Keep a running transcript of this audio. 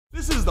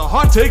This is the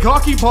Hot Take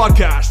Hockey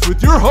Podcast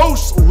with your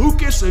hosts,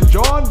 Lucas and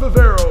John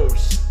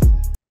Viveiros.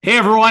 Hey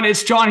everyone,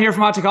 it's John here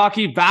from Hot Take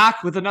Hockey,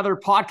 back with another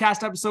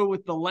podcast episode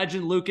with the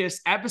legend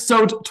Lucas,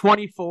 episode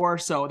 24.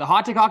 So the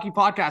Hot Take Hockey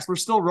Podcast, we're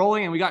still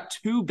rolling and we got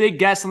two big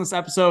guests on this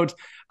episode.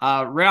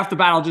 Right off the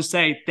bat, I'll just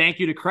say thank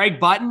you to Craig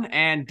Button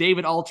and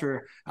David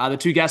Alter, the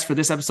two guests for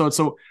this episode.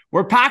 So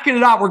we're packing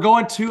it up. We're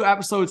going two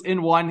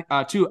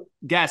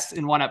guests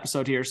in one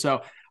episode here.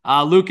 So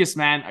Lucas,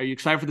 man, are you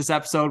excited for this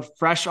episode?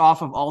 Fresh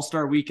off of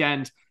All-Star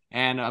Weekend.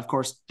 And of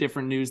course,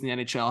 different news in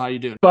the NHL. How you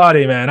doing?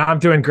 Buddy, man, I'm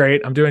doing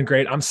great.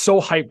 I'm so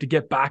hyped to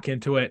get back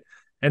into it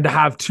and to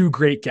have two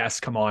great guests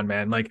come on,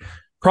 man. Like,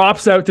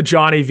 props out to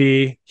Johnny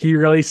V. He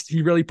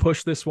really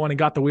pushed this one and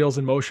got the wheels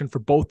in motion for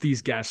both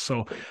these guests.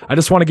 So I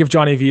just want to give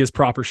Johnny V his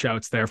proper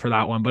shouts there for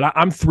that one. But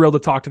I'm thrilled to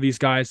talk to these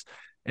guys.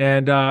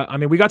 And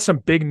we got some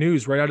big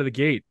news right out of the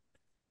gate.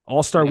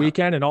 All-Star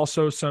Weekend and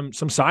also some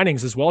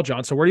signings as well,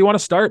 John. So where do you want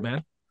to start,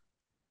 man?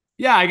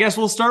 Yeah, I guess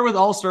we'll start with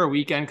All-Star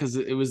Weekend because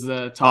it was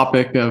the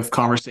topic of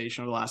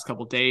conversation over the last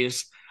couple of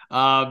days.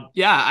 I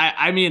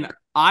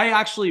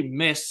actually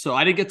missed, so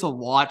I didn't get to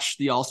watch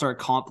the All-Star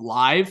comp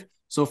live.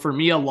 So for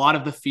me, a lot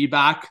of the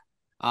feedback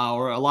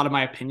or a lot of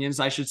my opinions,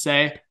 I should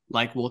say,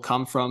 like will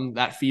come from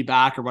that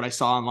feedback or what I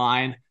saw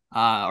online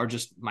or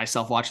just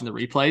myself watching the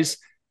replays.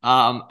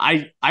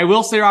 I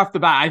will say off the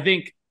bat, I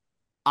think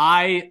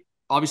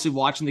obviously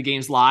watching the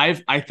games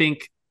live, I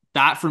think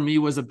that for me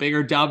was a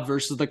bigger dub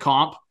versus the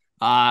comp.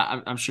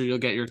 I'm sure you'll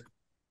get your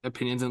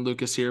opinions in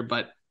Lucas here,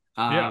 but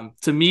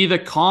to me, the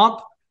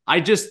comp,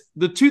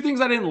 the two things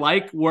I didn't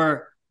like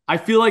were I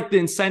feel like the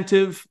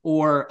incentive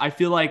or I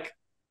feel like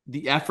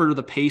the effort or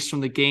the pace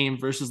from the game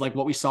versus like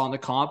what we saw in the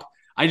comp.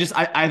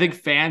 I think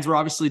fans were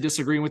obviously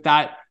disagreeing with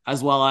that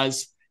as well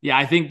as,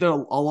 I think a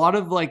lot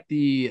of like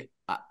the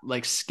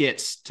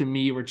skits to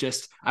me were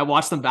just, I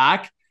watched them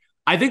back.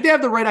 I think they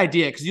have the right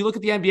idea because you look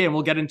at the NBA and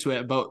we'll get into it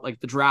about like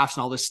the drafts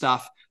and all this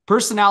stuff.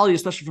 Personality,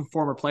 especially from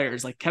former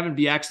players like Kevin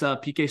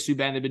Bieksa, PK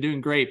Subban, they've been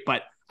doing great,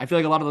 but I feel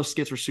like a lot of those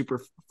skits were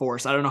super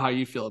forced. I don't know how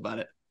you feel about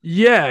it.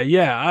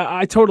 Yeah.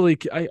 I totally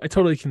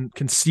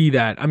can see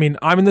that. I mean,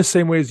 I'm in the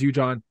same way as you,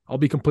 John. I'll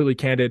be completely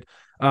candid.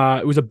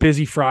 It was a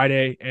busy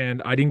Friday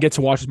and I didn't get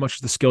to watch as much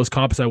of the skills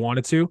comp as I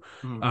wanted to,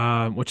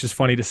 which is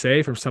funny to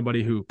say from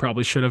somebody who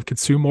probably should have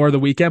consumed more of the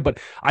weekend,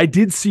 but I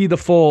did see the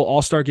full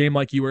All-Star game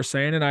like you were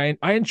saying, and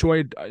I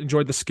enjoyed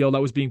the skill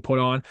that was being put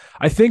on.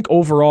 I think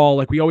overall,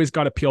 like we always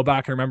got to peel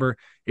back and remember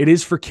it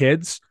is for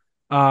kids.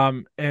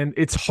 And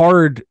it's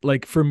hard,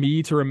 like for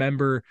me to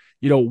remember,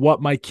 what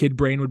my kid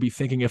brain would be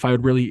thinking if I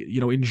would really,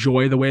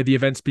 enjoy the way the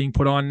event's being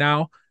put on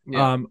now.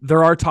 Yeah.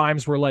 There are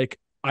times where like,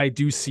 I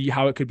do see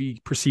how it could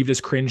be perceived as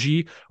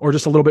cringy or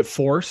just a little bit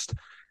forced.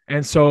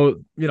 And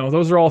so,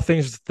 those are all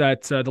things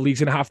that the league's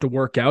going to have to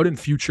work out in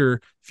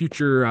future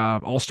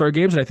All-Star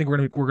games. And I think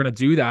we're going to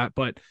do that.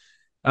 But,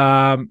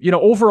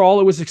 overall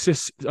it was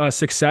a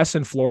success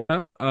in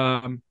Florida.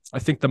 I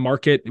think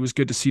it was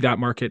good to see that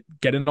market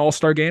get an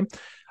All-Star game.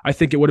 I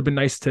think it would have been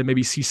nice to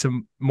maybe see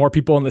some more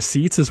people in the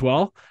seats as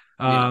well.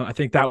 I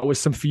think that was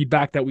some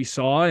feedback that we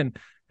saw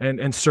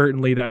and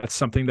certainly that's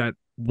something that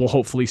we'll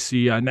hopefully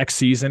see next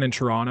season in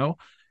Toronto.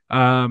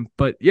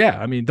 But yeah,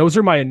 I mean, those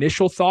are my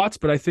initial thoughts,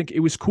 but I think it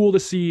was cool to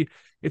see.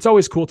 It's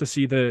always cool to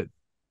see the,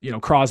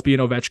 Crosby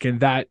and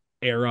Ovechkin, that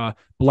era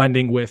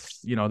blending with,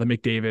 the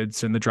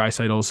McDavids and the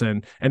Draisaitl's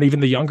and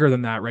even the younger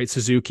than that, right?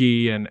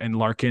 Suzuki and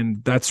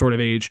Larkin, that sort of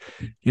age,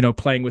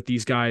 playing with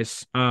these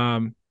guys.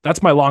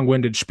 That's my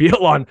long-winded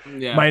spiel on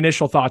my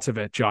initial thoughts of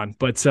it, John.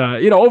 But,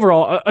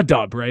 overall, a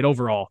dub, right?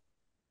 Overall.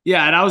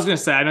 Yeah, and I was going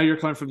to say, I know you're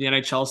coming from the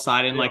NHL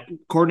side and like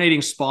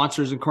coordinating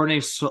sponsors and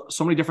coordinating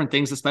so many different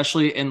things,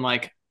 especially in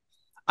like,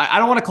 I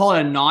don't want to call it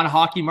a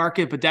non-hockey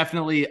market, but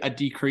definitely a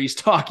decreased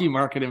hockey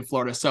market in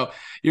Florida. So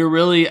you're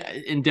really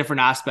in different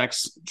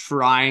aspects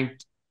trying,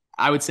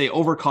 I would say,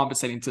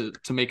 overcompensating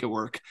to make it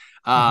work.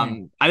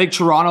 I think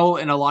Toronto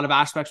in a lot of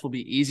aspects will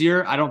be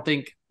easier. I don't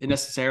think it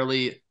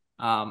necessarily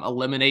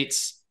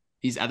eliminates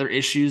these other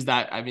issues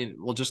that,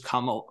 will just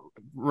come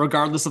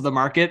regardless of the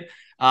market.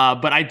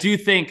 But I do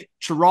think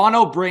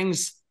Toronto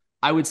brings,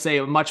 I would say,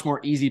 a much more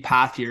easy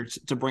path here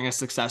to bring a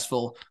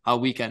successful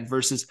weekend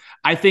versus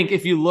I think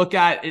if you look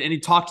at and you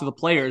talk to the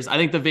players, I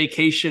think the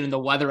vacation and the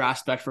weather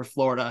aspect for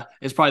Florida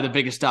is probably the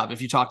biggest dub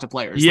if you talk to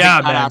players. Yeah,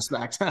 like that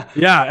man. Aspect.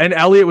 Yeah. And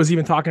Elliot was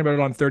even talking about it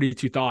on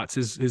 32 Thoughts,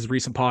 his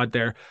recent pod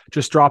there,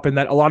 just dropping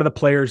that a lot of the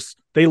players,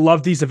 they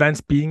love these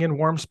events being in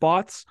warm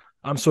spots.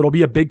 So it'll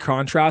be a big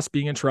contrast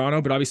being in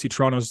Toronto, but obviously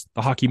Toronto's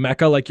the hockey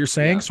mecca, like you're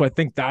saying. Yeah. So I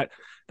think that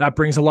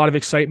brings a lot of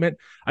excitement.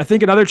 I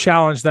think another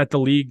challenge that the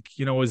league,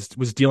 was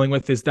dealing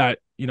with is that,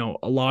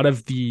 a lot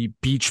of the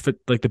beach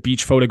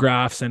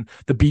photographs and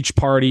the beach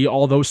party,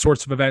 all those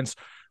sorts of events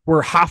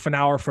were half an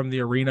hour from the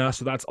arena.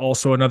 So that's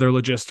also another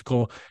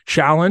logistical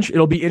challenge.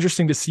 It'll be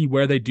interesting to see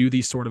where they do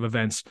these sort of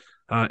events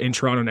in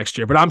Toronto next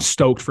year, but I'm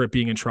stoked for it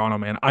being in Toronto,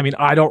 man.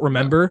 I don't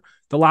remember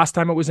the last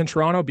time it was in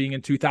Toronto being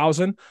in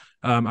 2000.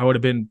 I would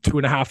have been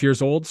 2.5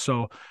 years old.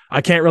 So I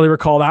can't really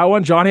recall that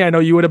one. Johnny, I know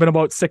you would have been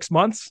about 6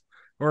 months.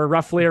 or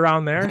roughly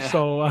around there. Yeah.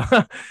 So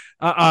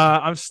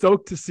I'm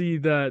stoked to see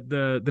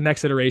the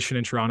next iteration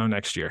in Toronto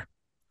next year.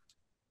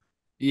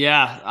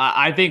 Yeah,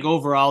 I think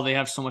overall they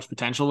have so much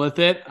potential with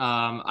it.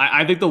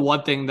 I think the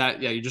one thing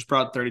that, you just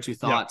brought 32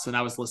 thoughts, and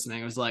I was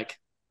listening. It was like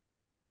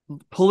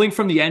pulling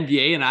from the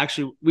NBA, and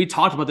actually we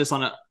talked about this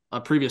on a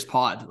previous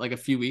pod like a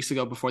few weeks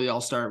ago before the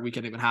All-Star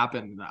weekend even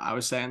happened. I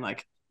was saying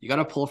like you got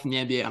to pull from the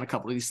NBA on a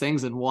couple of these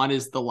things, and one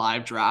is the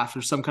live draft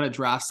or some kind of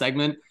draft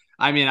segment.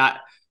 I mean,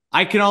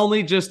 I can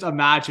only just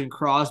imagine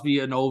Crosby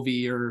and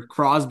Ovi or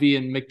Crosby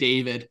and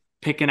McDavid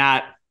picking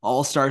at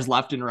All-Stars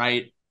left and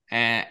right.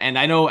 And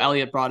I know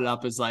Elliot brought it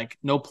up as like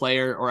no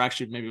player, or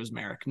actually maybe it was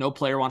Merrick, no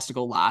player wants to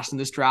go last in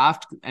this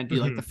draft and be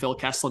like the Phil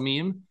Kessel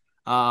meme.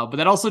 But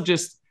that also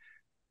just,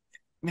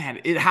 man,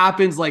 it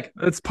happens. Like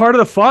it's part of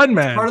the fun,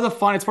 man. It's part of the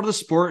fun. It's part of the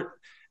sport.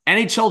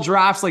 NHL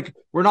drafts, like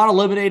we're not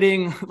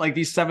eliminating like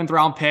these 7th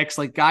round picks.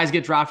 Like guys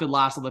get drafted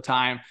last all the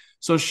time.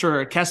 So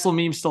sure, Kessel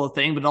meme's still a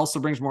thing, but it also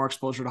brings more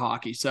exposure to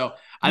hockey. So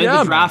I think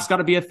the draft's got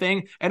to be a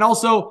thing. And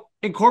also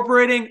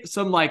incorporating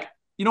some like,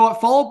 you know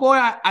what, Fall Out Boy,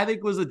 I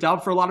think was a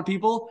dub for a lot of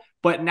people,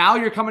 but now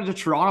you're coming to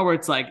Toronto where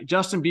it's like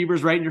Justin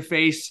Bieber's right in your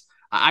face.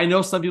 I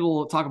know some people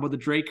will talk about the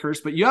Drake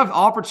curse, but you have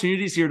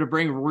opportunities here to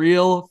bring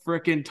real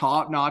freaking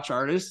top-notch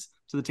artists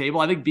to the table.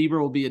 I think Bieber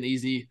will be an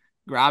easy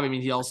grab. I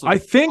mean, he also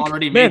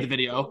already made the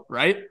video,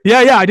 right?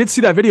 Yeah, I did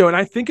see that video, and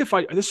I think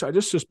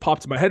this just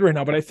popped in my head right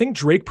now, but I think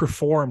Drake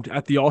performed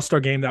at the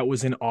All-Star game that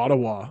was in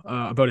Ottawa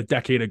about a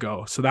decade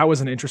ago. So that was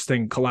an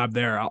interesting collab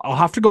there. I'll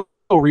have to go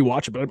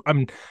rewatch it, but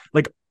I'm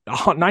like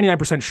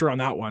 99% sure on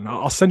that one.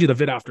 I'll send you the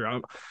vid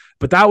after.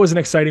 But that was an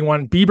exciting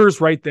one.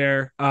 Bieber's right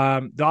there.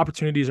 The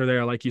opportunities are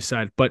there, like you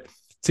said. But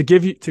to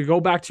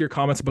go back to your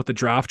comments about the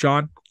draft,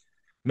 John,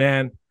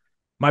 man,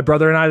 my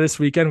brother and I this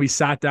weekend, we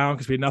sat down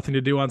because we had nothing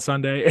to do on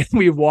Sunday, and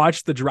we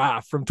watched the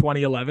draft from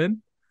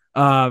 2011.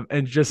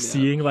 And just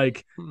seeing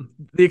like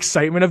the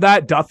excitement of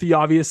that. Duthie,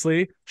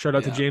 obviously, shout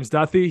out to James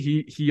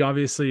Duthie. He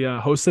obviously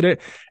hosted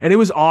it, and it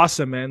was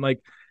awesome, man.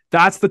 Like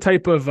that's the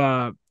type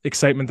of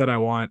excitement that I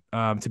want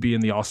to be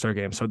in the All-Star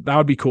game. So that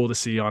would be cool to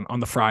see on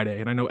the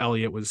Friday. And I know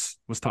Elliot was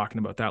talking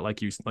about that,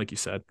 like you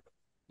said.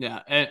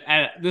 Yeah,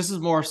 and this is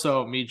more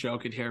so me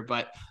joking here,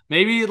 but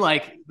maybe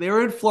like they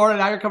were in Florida,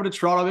 now you're coming to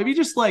Toronto. Maybe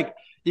just like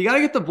you got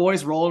to get the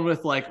boys rolling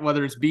with like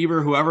whether it's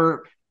Bieber,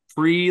 whoever,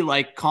 free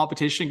like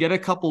competition, get a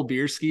couple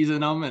beer skis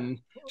in them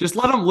and just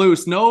let them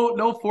loose.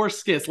 No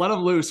forced skits, let them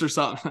loose or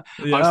something.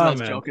 Yeah, I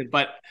was joking,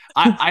 but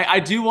I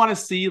do want to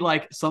see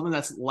like something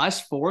that's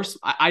less forced.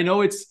 I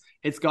know it's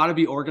got to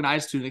be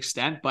organized to an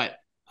extent, but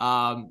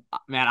man,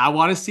 I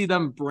want to see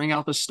them bring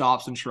out the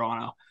stops in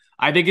Toronto.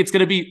 I think it's going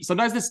to be,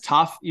 sometimes it's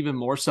tough, even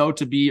more so,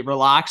 to be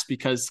relaxed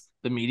because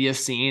the media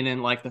scene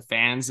and like the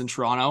fans in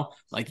Toronto,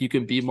 like you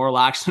can be more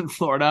relaxed in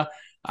Florida.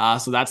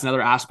 So that's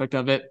another aspect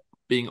of it,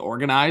 being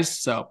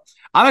organized. So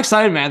I'm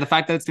excited, man. The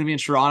fact that it's going to be in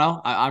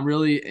Toronto, I'm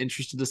really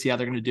interested to see how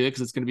they're going to do it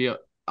because it's going to be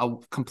a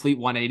complete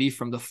 180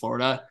 from the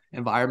Florida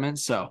environment.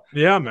 So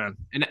yeah, man,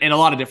 in a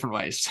lot of different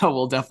ways. So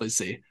we'll definitely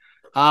see.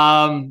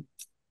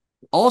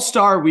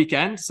 All-Star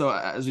weekend, so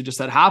as we just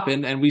said,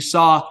 happened, and we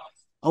saw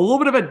a little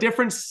bit of a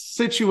different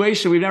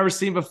situation we've never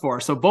seen before.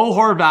 So Bo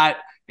Horvat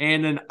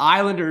and an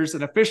Islanders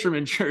and a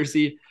Fisherman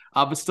jersey,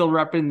 but still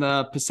repping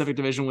the Pacific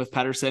Division with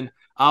Pettersson.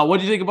 What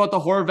do you think about the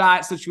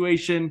Horvat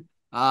situation,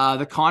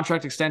 the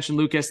contract extension,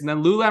 Lucas? And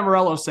then Lou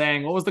Lamoriello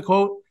saying, what was the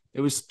quote?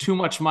 It was too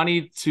much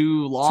money,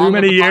 too long. Too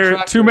many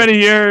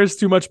years,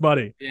 too much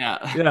money. Yeah.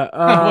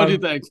 What do you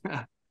think?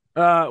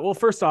 Well,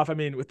 first off, I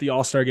mean, with the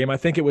All-Star game, I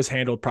think it was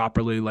handled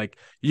properly. Like,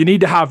 you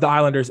need to have the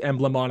Islanders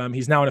emblem on him.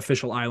 He's now an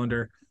official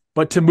Islander.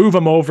 But to move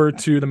him over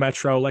to the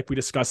Metro, like we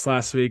discussed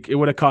last week, it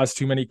would have caused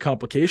too many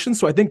complications.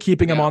 So I think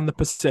keeping him on the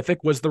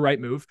Pacific was the right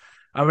move.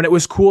 I mean, it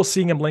was cool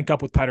seeing him link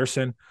up with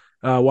Pettersson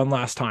one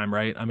last time,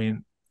 right? I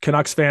mean,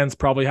 Canucks fans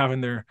probably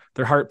having their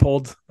heart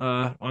pulled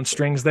on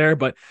strings there.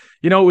 But,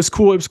 you know, it was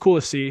cool. It was cool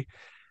to see.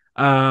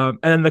 And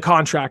then the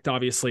contract,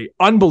 obviously,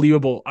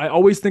 unbelievable. I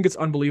always think it's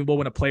unbelievable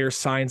when a player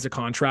signs a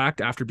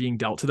contract after being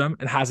dealt to them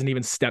and hasn't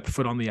even stepped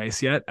foot on the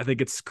ice yet. I think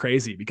it's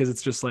crazy because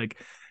it's just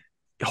like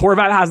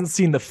Horvat hasn't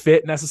seen the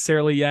fit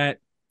necessarily yet.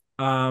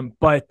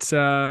 But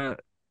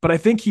I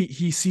think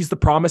he sees the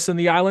promise in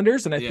the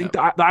Islanders. And I think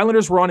the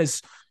Islanders were on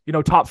his,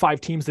 top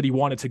 5 teams that he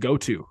wanted to go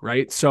to.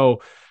 Right.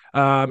 So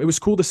it was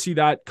cool to see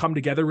that come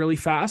together really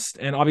fast.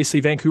 And obviously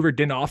Vancouver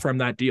didn't offer him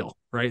that deal,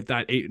 right?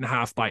 That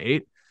 8.5 by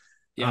 8.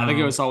 Yeah, I think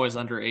it was always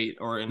under 8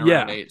 or in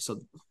around 8. So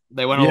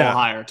they went a little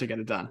higher to get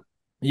it done.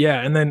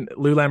 Yeah, and then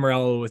Lou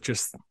Lamoriello was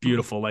just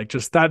beautiful. Like,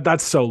 just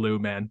that's so Lou,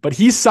 man. But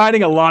he's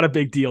signing a lot of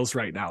big deals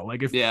right now.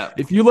 Like,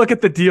 if you look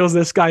at the deals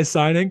this guy's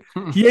signing,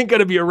 he ain't going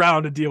to be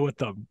around to deal with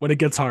them when it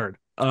gets hard.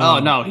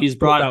 No, he's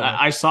brought –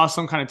 I saw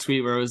some kind of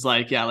tweet where it was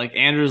like, like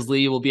Anders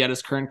Lee will be at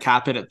his current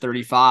cap hit at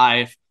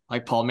 35,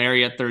 like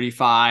Palmieri at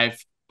 35,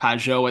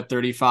 Pajot at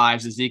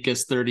 35,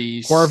 Zizekas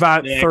 30,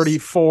 Horvat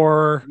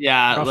 34.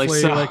 Yeah, roughly,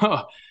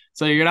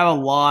 so you're going to have a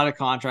lot of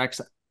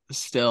contracts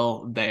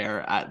still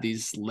there at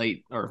these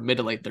late or mid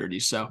to late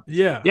 30s. So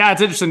yeah,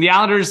 it's interesting. The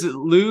Islanders,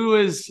 Lou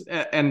is,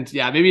 and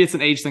maybe it's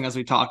an age thing as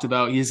we talked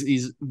about.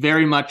 He's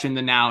very much in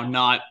the now,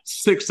 not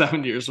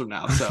 6-7 years from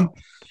now. So,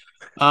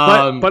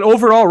 but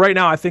overall, right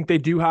now, I think they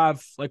do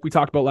have, like we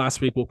talked about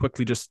last week. We'll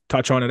quickly just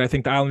touch on it. I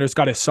think the Islanders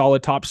got a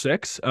solid top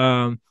six,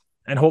 and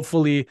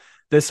hopefully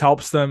this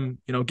helps them,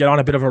 get on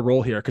a bit of a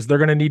roll here, because they're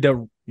going to need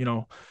to,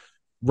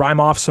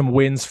 rhyme off some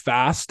wins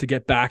fast to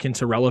get back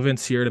into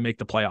relevance here to make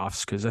the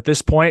playoffs. Because at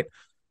this point,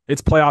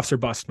 it's playoffs or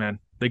bust, man.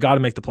 They got to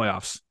make the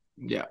playoffs.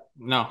 Yeah,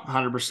 no,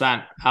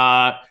 100%.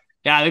 I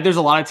think there's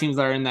a lot of teams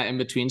that are in that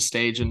in-between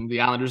stage, and the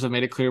Islanders have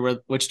made it clear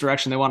which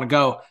direction they want to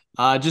go.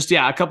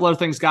 A couple other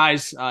things,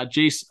 guys.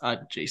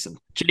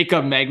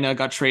 Jacob Magna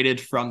got traded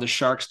from the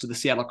Sharks to the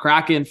Seattle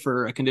Kraken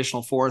for a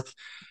conditional fourth.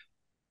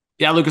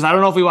 Yeah, Lucas, I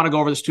don't know if we want to go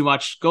over this too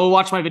much. Go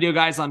watch my video,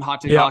 guys, on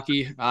Hot Take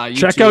Hockey.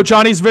 Check out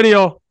Johnny's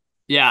video.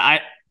 Yeah,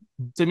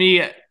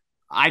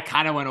 I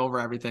kind of went over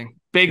everything.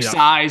 Big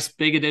size,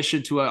 big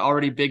addition to an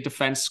already big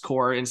defense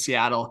core in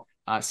Seattle.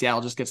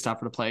 Seattle just gets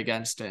tougher to play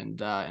against and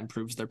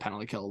improves their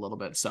penalty kill a little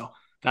bit. So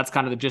that's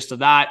kind of the gist of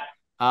that.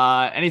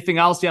 Anything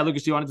else? Yeah,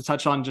 Lucas, you wanted to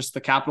touch on just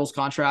the Capitals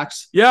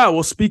contracts? Yeah,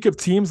 we'll speak of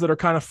teams that are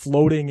kind of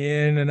floating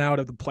in and out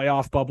of the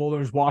playoff bubble.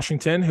 There's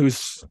Washington,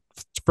 who's,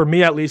 for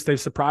me at least, they've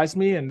surprised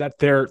me, and that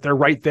they're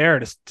right there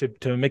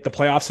to make the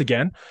playoffs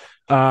again.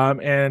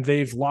 And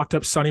they've locked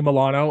up Sonny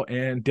Milano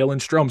and Dylan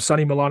Strome.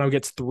 Sonny Milano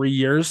gets 3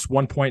 years,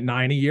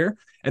 1.9 a year.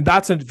 And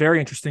that's a very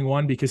interesting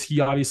one, because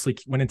he obviously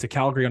went into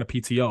Calgary on a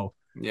PTO.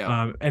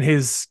 Yeah. And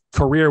his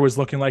career was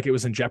looking like it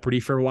was in jeopardy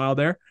for a while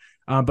there.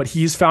 But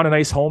he's found a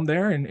nice home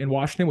there in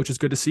Washington, which is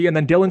good to see. And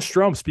then Dylan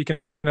Strome, speaking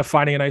of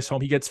finding a nice home,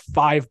 he gets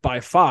 5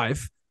 by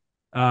 5.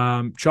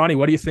 Johnny,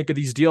 what do you think of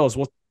these deals?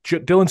 Well,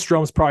 Dylan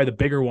Strome's probably the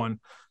bigger one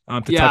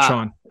to touch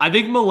on. I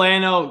think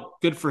Milano,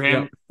 good for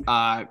him.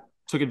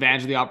 Took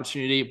advantage of the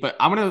opportunity, but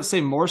I'm going to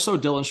say more so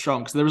Dylan Strome,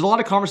 because there was a lot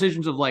of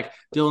conversations of like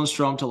Dylan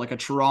Strome to like a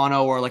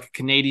Toronto or like a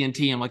Canadian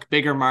team, like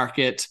bigger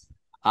market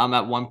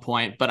at one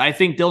point. But I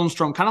think Dylan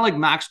Strome, kind of like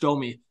Max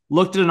Domi,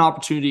 looked at an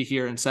opportunity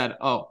here and said,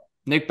 oh,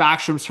 Nick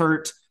Backstrom's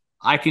hurt.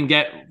 I can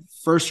get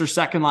first or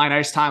second line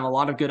ice time, a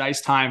lot of good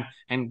ice time,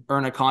 and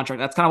earn a contract.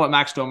 That's kind of what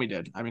Max Domi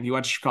did. I mean, he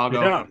went to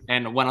Chicago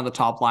and went on the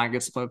top line,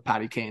 gets to play with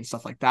Patty Kane,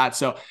 stuff like that.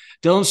 So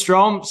Dylan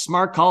Strome,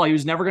 smart call. He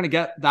was never going to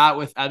get that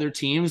with other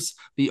teams.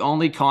 The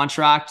only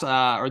contract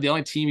or the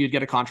only team you'd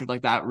get a contract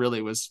like that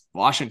really was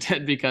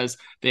Washington, because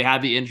they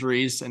had the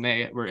injuries and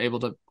they were able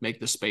to make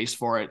the space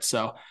for it.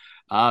 So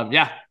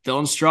Dylan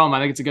Strome, I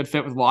think it's a good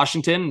fit with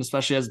Washington,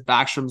 especially as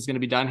Backstrom's going to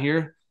be done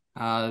here.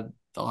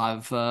 They'll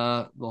have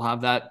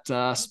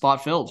that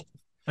spot filled.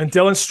 And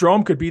Dylan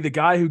Strome could be the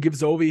guy who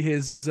gives Ovi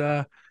his,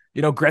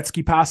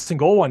 Gretzky pass and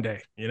goal one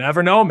day. You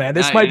never know, man.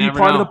 This might be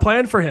part of the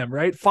plan for him,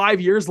 right? 5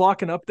 years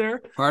locking up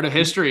there. Part of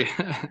history.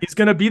 He's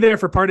going to be there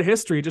for part of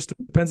history. It just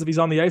depends if he's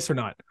on the ice or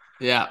not.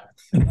 Yeah.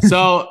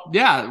 So,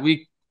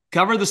 we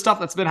covered the stuff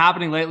that's been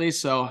happening lately.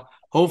 So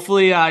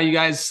hopefully I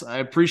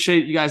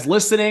appreciate you guys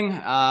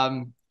listening.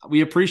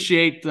 We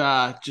appreciate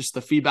just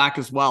the feedback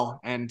as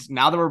well. And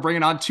now that we're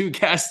bringing on 2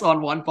 guests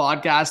on one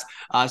podcast,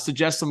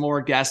 suggest some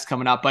more guests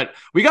coming up. But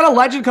we got a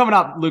legend coming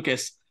up,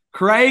 Lucas.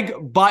 Craig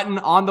Button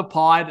on the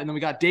pod, and then we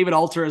got David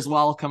Alter as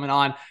well coming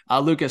on.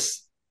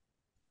 Lucas,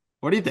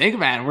 what do you think,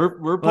 man?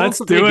 We're pulling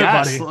some big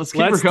guests. Buddy.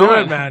 Let's do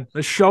going. It, man.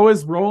 The show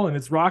is rolling.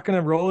 It's rocking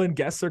and rolling.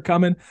 Guests are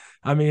coming.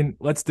 I mean,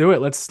 let's do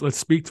it. Let's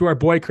speak to our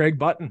boy Craig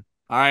Button.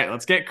 All right,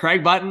 let's get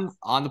Craig Button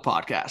on the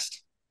podcast.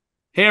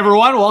 Hey,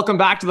 everyone. Welcome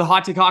back to the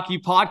Hot Take Hockey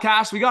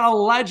podcast. We got a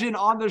legend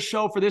on the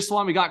show for this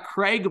one. We got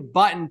Craig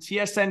Button,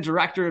 TSN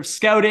Director of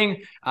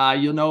Scouting.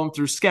 You'll know him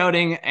through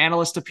scouting,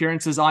 analyst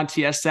appearances on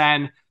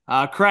TSN.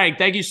 Craig,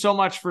 thank you so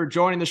much for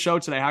joining the show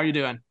today. How are you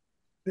doing?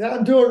 Yeah,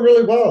 I'm doing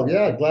really well.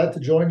 Yeah, glad to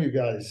join you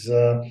guys.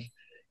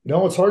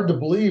 It's hard to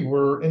believe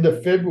we're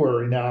into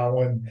February now.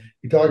 When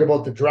we talk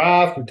about the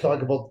draft, we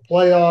talk about the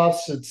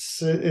playoffs.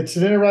 It's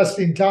an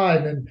interesting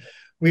time. And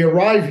we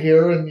arrive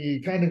here and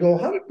you kind of go,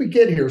 how did we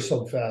get here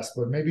so fast?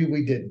 But maybe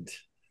we didn't.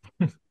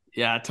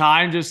 Yeah,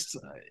 time just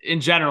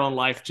in general in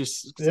life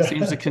just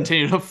seems to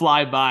continue to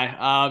fly by.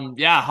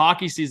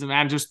 Hockey season,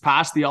 man, just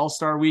past the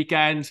All-Star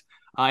weekend,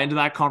 into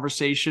that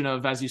conversation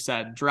of, as you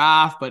said,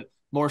 draft, but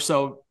more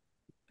so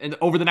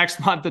over the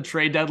next month, the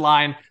trade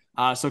deadline.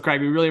 So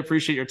Craig, we really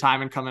appreciate your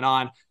time and coming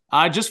on.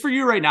 Just for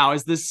you right now,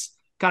 is this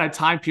kind of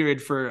time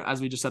period for, as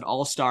we just said,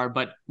 All-Star,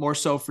 but more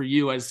so for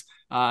you as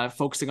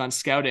focusing on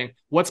scouting,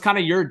 what's kind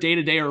of your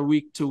day-to-day or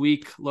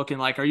week-to-week looking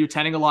like? Are you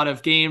attending a lot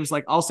of games?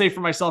 Like, I'll say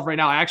for myself right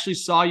now, I actually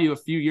saw you a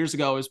few years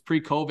ago. It was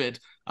pre-COVID.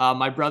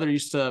 My brother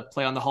used to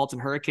play on the Halton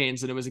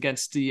Hurricanes, and it was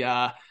against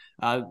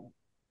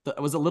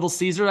was it Little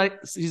Caesar,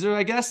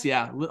 I guess?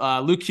 Yeah.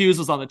 Luke Hughes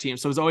was on the team.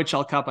 So it was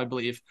OHL Cup, I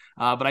believe.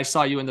 But I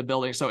saw you in the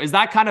building. So is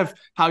that kind of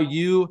how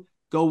you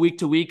go week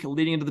to week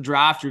leading into the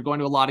draft? You're going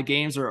to a lot of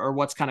games, or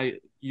what's kind of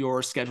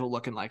your schedule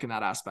looking like in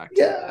that aspect?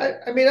 Yeah,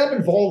 I mean, I'm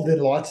involved in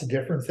lots of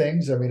different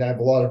things. I mean, I have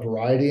a lot of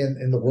variety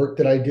in the work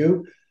that I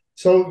do.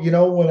 So,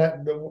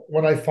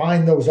 when I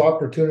find those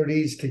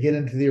opportunities to get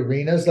into the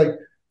arenas, like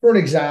for an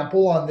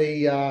example, on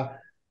the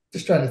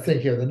just trying to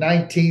think here, the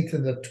 19th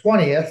and the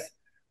 20th,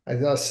 I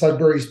thought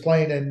Sudbury's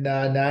playing in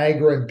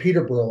Niagara and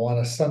Peterborough on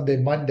a Sunday,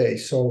 Monday.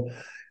 So,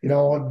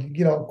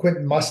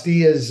 Quentin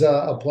Musty is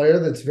a player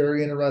that's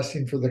very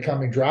interesting for the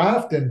coming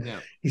draft, and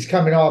he's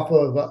coming off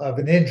of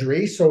an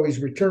injury, so he's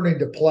returning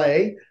to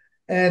play.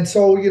 And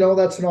so,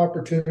 that's an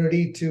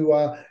opportunity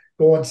to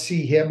go and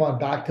see him on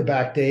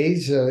back-to-back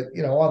days.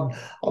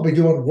 I'll be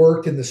doing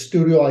work in the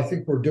studio. I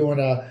think we're doing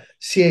a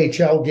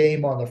CHL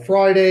game on the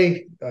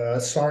Friday,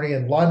 Sarnia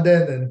in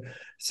London, and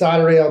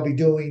Saturday I'll be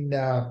doing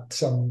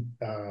some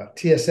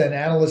TSN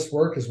analyst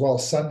work as well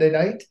Sunday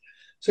night.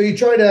 So I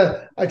try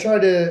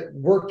to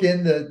work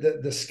in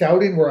the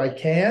scouting where I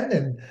can,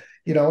 and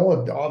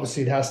and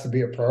obviously it has to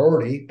be a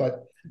priority,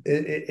 but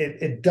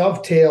it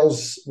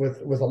dovetails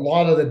with a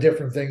lot of the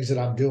different things that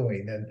I'm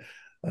doing. And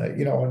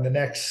in the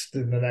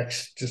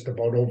next just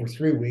about over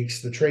 3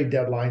 weeks, the trade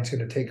deadline is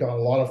going to take on a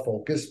lot of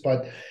focus,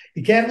 but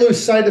you can't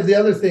lose sight of the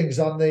other things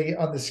on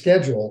the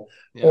schedule,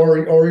 or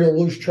you'll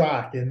lose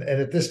track. And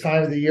at this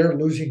time of the year,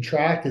 losing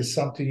track is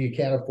something you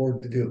can't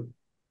afford to do.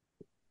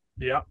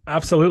 Yeah,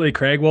 absolutely,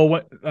 Craig.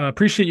 Well,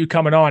 appreciate you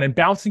coming on and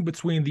bouncing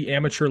between the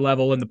amateur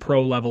level and the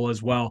pro level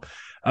as well.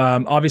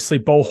 Obviously,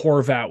 Bo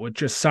Horvat with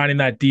just signing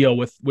that deal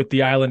with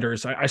the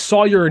Islanders. I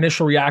saw your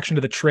initial reaction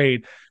to the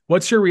trade.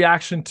 What's your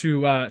reaction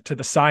to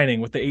the signing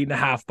with the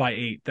 8.5 by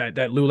 8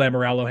 that Lou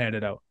Lamoriello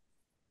handed out?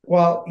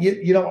 Well,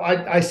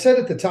 I said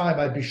at the time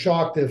I'd be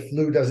shocked if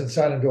Lou doesn't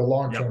sign into a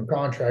long-term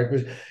contract,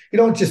 because you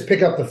don't just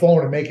pick up the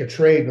phone and make a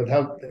trade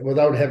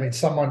without having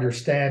some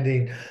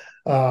understanding.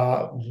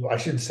 I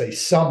shouldn't say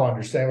some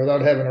understanding,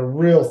 without having a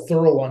real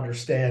thorough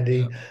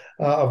understanding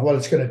of what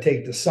it's going to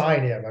take to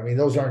sign him. I mean,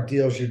 those aren't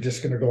deals you're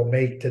just going to go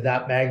make to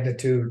that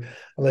magnitude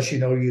unless you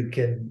have a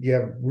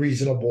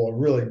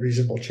really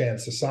reasonable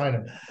chance to sign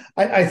him.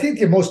 I think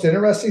the most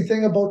interesting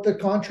thing about the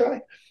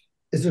contract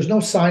is there's no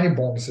signing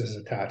bonuses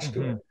attached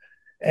to it.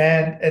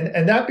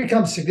 And that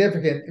becomes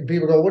significant. And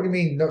people go, what do you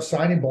mean no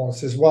signing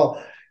bonuses?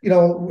 Well,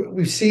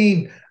 we've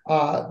seen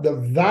I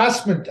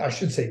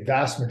shouldn't say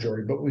vast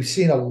majority, but we've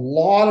seen a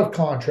lot of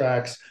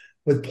contracts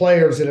with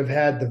players that have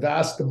had the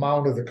vast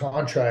amount of the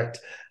contract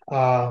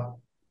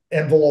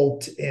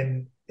enveloped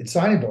in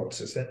signing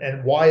bonuses.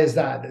 And why is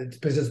that? It's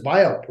because it's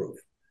buyout proof.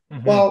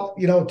 Well,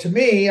 to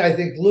me, I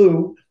think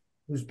Lou,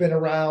 who's been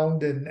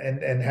around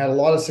and had a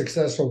lot of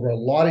success over a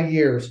lot of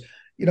years,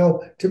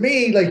 to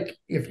me, like,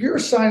 if you're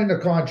signing a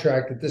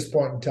contract at this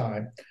point in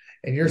time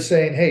and you're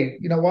saying, hey,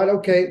 you know what?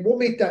 Okay, we'll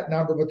meet that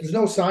number, but there's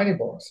no signing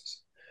bonuses.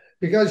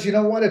 Because you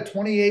know what, at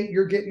 28,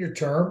 you're getting your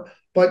term.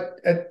 But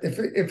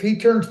if he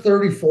turns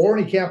 34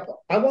 and he can't,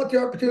 I want the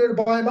opportunity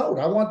to buy him out.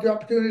 I want the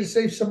opportunity to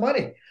save some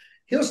money.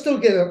 He'll still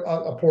get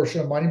a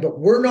portion of money, but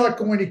we're not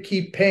going to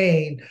keep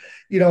paying,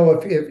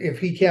 if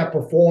he can't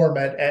perform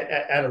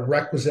at a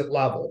requisite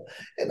level.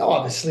 And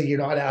obviously, you're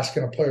not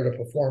asking a player to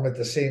perform at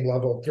the same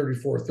level at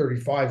 34,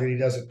 35 that he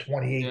does at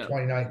 28,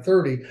 29,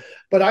 30.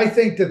 But I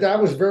think that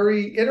was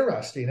very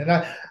interesting. And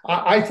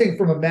I think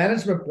from a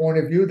management point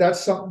of view, that's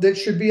something that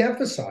should be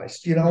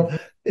emphasized.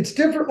 It's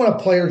different when a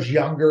player's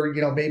younger,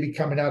 maybe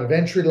coming out of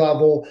entry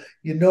level,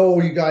 you're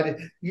not,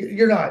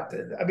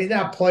 I mean,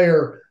 that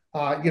player,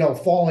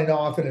 falling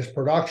off in his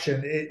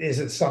production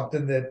isn't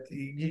something that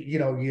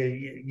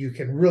you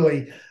can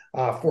really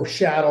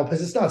foreshadow,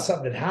 because it's not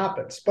something that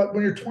happens. But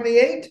when you're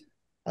 28,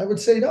 I would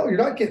say no, you're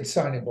not getting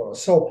signing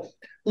bonus. So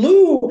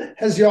Lou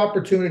has the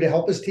opportunity to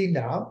help his team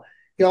now.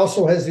 He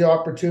also has the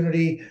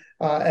opportunity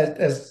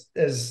as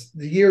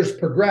the years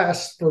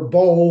progress for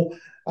Bo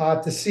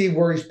to see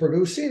where he's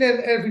producing, and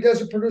if he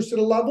doesn't produce at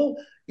a level,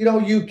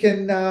 you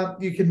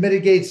can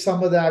mitigate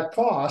some of that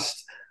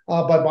cost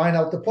by buying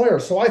out the player.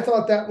 So I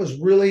thought that was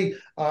really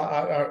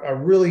a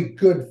really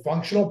good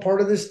functional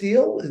part of this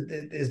deal,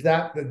 is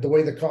that the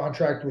way the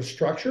contract was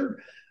structured.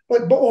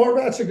 But Bo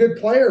Horvat's a good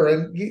player,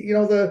 and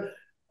the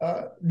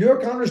New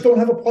York Islanders don't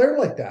have a player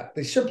like that.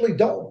 They simply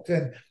don't.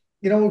 And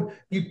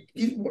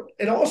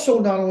it also,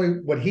 not only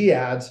what he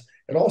adds,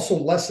 it also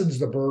lessens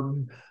the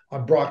burden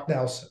on Brock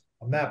Nelson,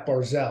 on Matt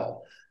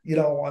Barzal,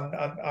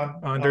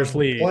 on Anders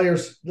Lee,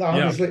 players,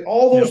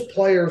 all those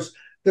players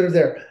that are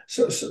there.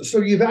 So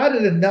you've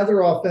added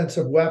another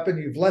offensive weapon.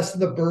 You've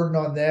lessened the burden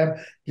on them.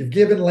 You've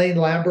given Lane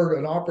Lambert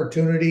an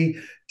opportunity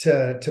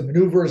to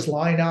maneuver his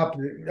lineup.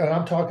 And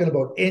I'm talking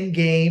about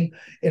in-game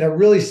in a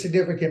really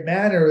significant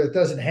manner that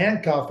doesn't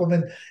handcuff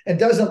him and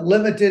doesn't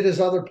limit it as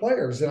other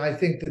players. And I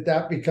think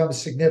that becomes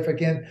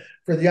significant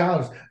for the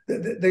Islanders.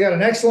 They got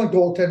an excellent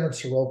goaltender in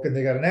Sorokin.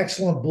 They got an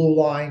excellent blue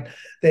line.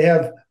 They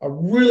have a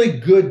really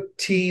good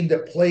team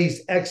that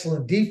plays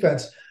excellent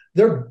defense.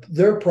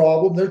 Their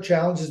problem, their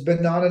challenge has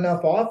been not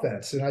enough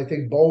offense. And I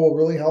think Bo will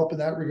really help in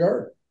that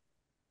regard.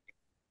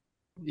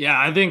 Yeah,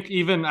 I think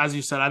even as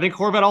you said, I think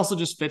Horvat also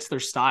just fits their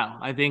style.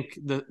 I think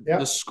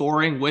the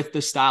scoring with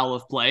the style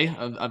of play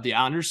of the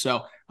Islanders.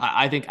 So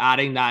I think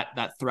adding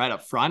that threat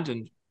up front,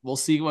 and we'll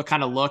see what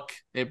kind of look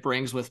it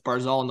brings with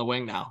Barzal in the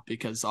wing now,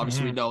 because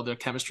obviously we know the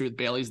chemistry with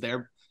Bailey's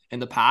there in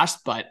the past,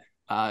 but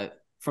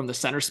from the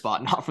center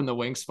spot, not from the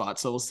wing spot.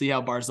 So we'll see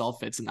how Barzal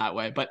fits in that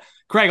way. But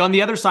Craig, on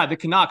the other side, the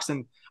Canucks,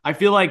 and I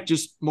feel like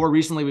just more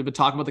recently we've been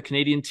talking about the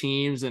Canadian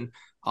teams, and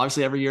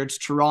obviously every year it's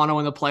Toronto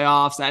in the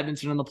playoffs,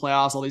 Edmonton in the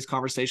playoffs, all these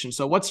conversations.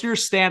 So what's your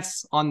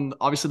stance on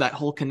obviously that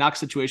whole Canucks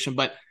situation,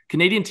 but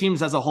Canadian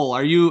teams as a whole?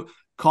 Are you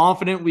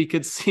confident we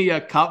could see a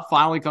cup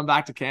finally come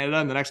back to Canada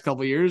in the next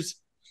couple of years?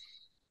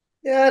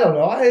 Yeah, I don't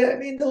know. I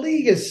mean, the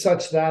league is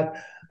such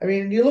that, I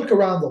mean, you look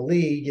around the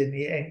league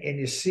and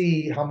you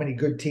see how many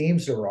good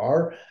teams there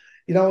are.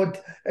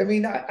 I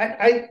mean,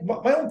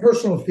 my own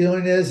personal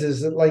feeling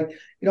is that, like,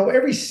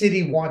 every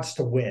city wants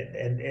to win,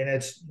 and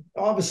it's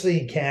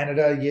obviously in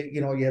Canada,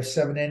 you have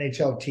 7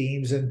 NHL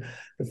teams, and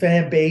the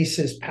fan base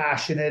is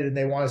passionate and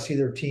they want to see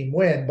their team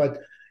win. But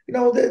we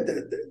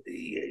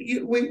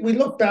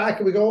look back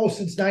and we go,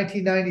 since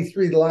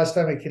 1993, the last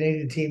time a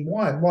Canadian team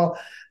won. Well,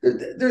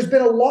 there's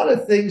been a lot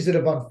of things that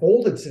have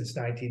unfolded since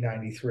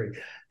 1993.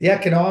 The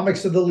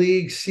economics of the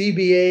league,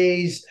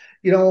 CBAs,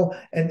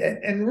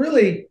 and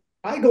really,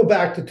 I go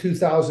back to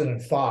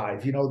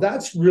 2005.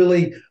 That's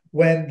really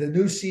when the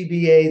new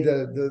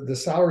CBA, the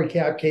salary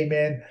cap came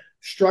in,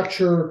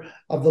 structure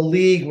of the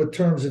league with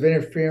terms of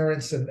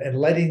interference and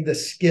letting the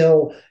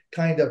skill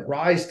kind of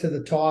rise to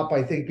the top,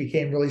 I think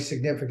became really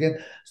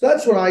significant. So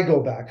that's when I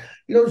go back.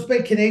 There's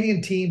been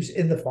Canadian teams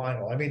in the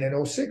final. I mean, in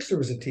 2006, there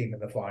was a team in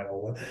the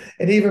final.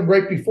 And even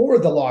right before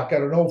the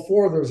lockout, in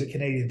 2004, there was a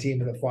Canadian team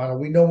in the final.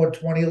 We know in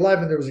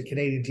 2011, there was a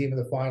Canadian team in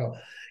the final.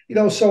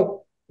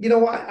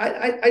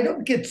 I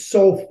don't get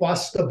so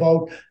fussed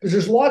about, because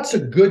there's lots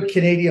of good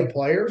Canadian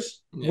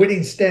players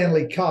winning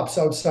Stanley Cups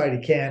outside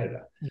of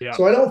Canada. Yeah.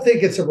 So I don't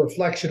think it's a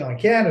reflection on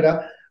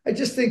Canada. I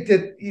just think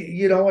that,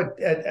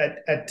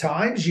 at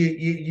times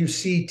you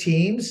see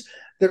teams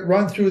that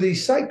run through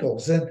these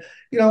cycles. And,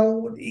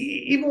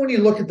 even when you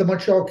look at the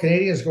Montreal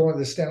Canadiens going to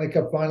the Stanley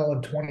Cup final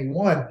in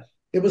 21,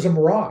 it was a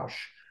mirage.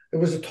 It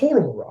was a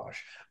total mirage.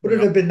 Would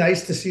it have been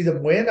nice to see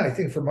them win? I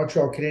think for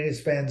Montreal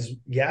Canadiens fans,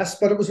 yes,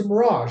 but it was a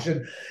mirage.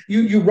 And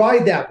you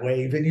ride that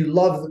wave, and you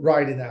love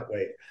riding that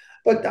wave.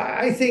 But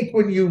I think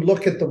when you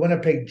look at the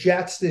Winnipeg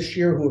Jets this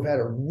year, who have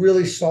had a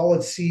really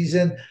solid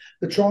season,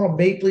 the Toronto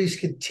Maple Leafs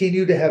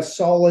continue to have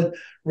solid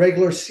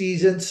regular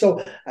seasons.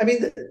 So, I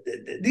mean,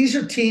 these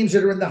are teams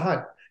that are in the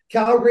hunt.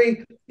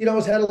 Calgary,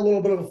 has had a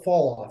little bit of a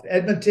fall off.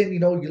 Edmonton,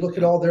 you look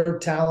at all their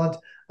talent.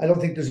 I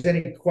don't think there's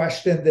any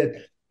question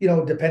that,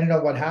 depending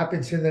on what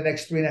happens in the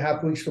next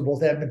 3.5 weeks for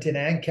both Edmonton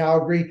and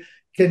Calgary,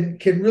 can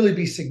really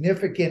be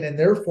significant in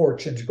their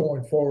fortunes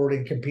going forward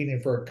and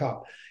competing for a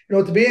cup.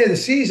 At the beginning of the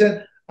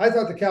season, I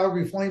thought the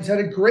Calgary Flames had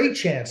a great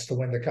chance to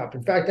win the cup.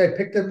 In fact, I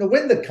picked them to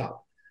win the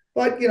cup.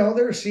 But,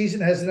 their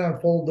season hasn't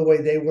unfolded the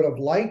way they would have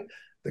liked.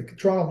 The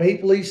Toronto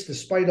Maple Leafs,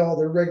 despite all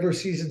their regular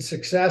season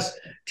success,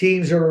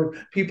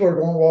 people are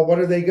going, well, what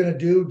are they going to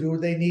do? Do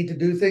they need to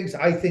do things?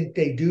 I think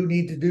they do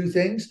need to do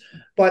things.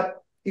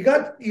 But you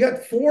got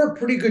 4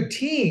 pretty good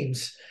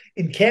teams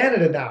in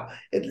Canada now.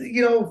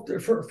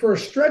 For a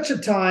stretch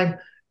of time,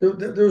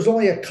 there was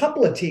only a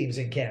couple of teams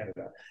in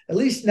Canada. At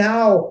least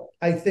now,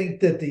 I think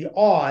that the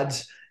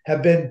odds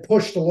have been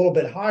pushed a little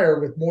bit higher,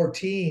 with more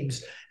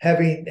teams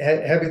having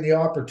the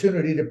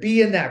opportunity to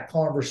be in that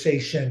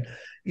conversation,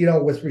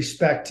 with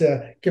respect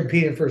to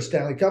competing for a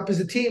Stanley Cup. Because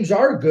the teams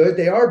are good,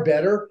 they are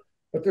better,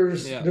 but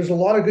there's a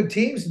lot of good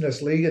teams in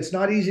this league. It's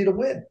not easy to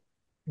win.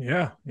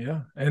 Yeah.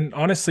 And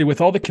honestly,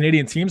 with all the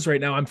Canadian teams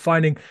right now, I'm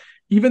finding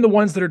even the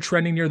ones that are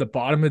trending near the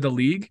bottom of the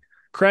league,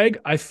 Craig,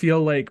 I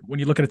feel like when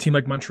you look at a team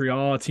like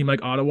Montreal, a team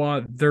like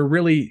Ottawa, they're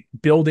really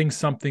building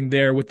something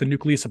there with the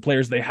nucleus of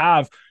players they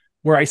have,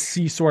 where I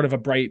see sort of a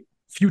bright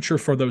future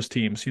for those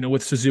teams,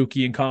 with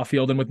Suzuki and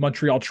Caulfield, and with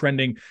Montreal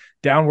trending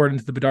downward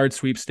into the Bedard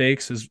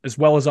sweepstakes, as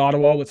well as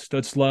Ottawa with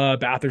Stützle,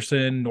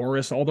 Batherson,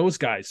 Norris, all those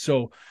guys.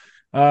 So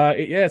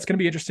it's going to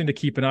be interesting to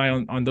keep an eye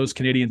on those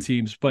Canadian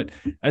teams. But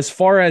as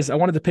far as I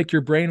wanted to pick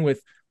your brain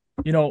with,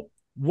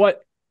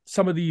 what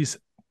some of these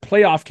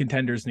playoff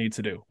contenders need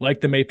to do,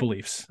 like the Maple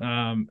Leafs.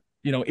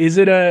 Is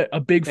it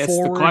a big forward?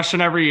 It's the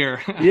question every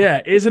year.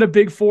 Yeah. Is it a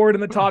big forward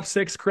in the top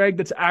 6, Craig,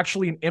 that's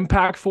actually an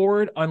impact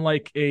forward,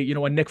 unlike a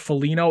Nick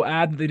Foligno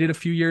ad that they did a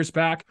few years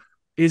back?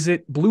 Is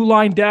it blue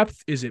line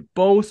depth? Is it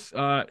both?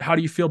 How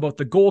do you feel about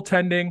the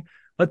goaltending?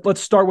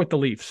 Let's start with the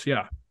Leafs.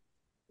 Yeah.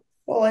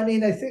 Well, I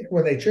mean, I think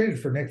when they traded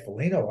for Nick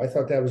Foligno, I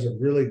thought that was a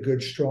really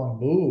good, strong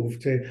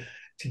move to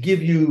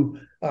give you,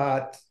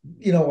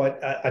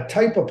 a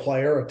type of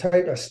player,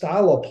 a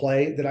style of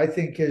play that I don't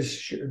think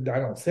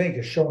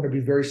is shown to be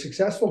very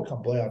successful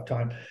come playoff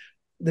time.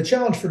 The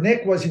challenge for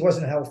Nick was he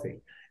wasn't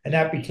healthy, and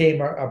that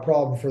became a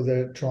problem for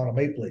the Toronto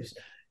Maple Leafs.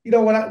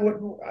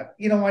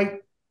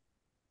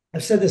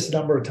 I've said this a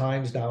number of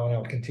times now, and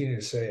I'll continue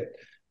to say it.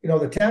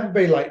 The Tampa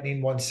Bay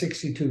Lightning won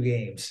 62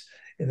 games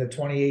in the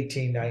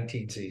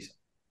 2018-19 season,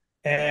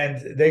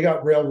 and they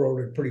got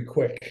railroaded pretty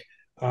quick.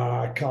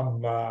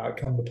 Come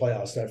the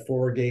playoffs, that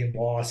 4-game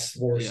loss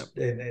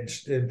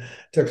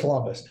to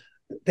Columbus.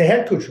 They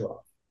had Kucherov,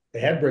 they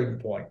had Braden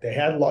Point, they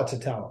had lots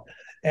of talent,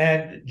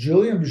 and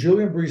Julien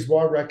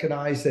Brisebois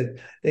recognized that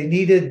they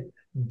needed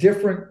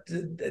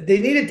they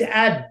needed to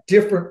add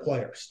different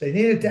players. They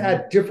needed to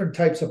add different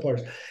types of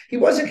players. He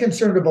wasn't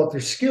concerned about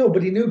their skill,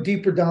 but he knew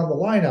deeper down the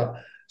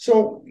lineup.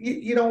 So,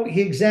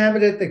 he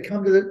examined it. They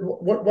come to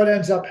what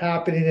ends up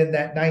happening in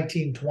that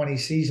 1920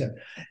 season.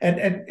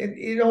 And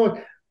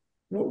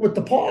with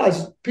the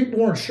pause, people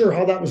weren't sure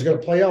how that was going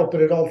to play out,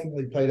 but it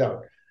ultimately played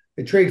out.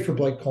 They trade for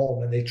Blake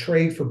Coleman. They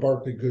trade for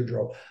Barclay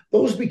Goodrow.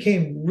 Those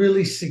became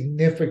really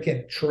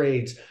significant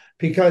trades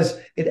because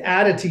it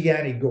added to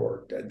Yanni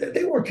Gourde.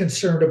 They weren't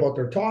concerned about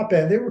their top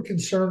end. They were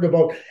concerned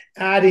about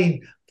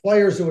adding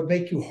players that would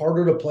make you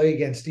harder to play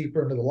against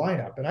deeper into the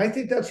lineup. And I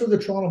think that's where the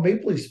Toronto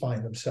Maple Leafs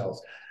find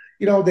themselves.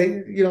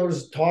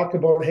 There's talk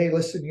about, hey,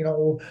 listen,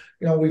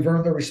 we've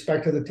earned the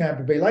respect of the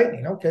Tampa Bay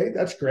Lightning. Okay,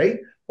 that's great.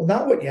 Well,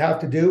 now what you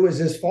have to do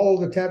is follow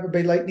the Tampa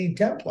Bay Lightning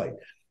template.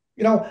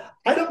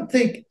 I don't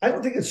think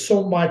it's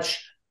so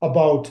much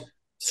about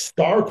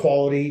star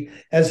quality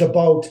as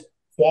about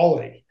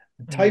quality,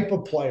 the type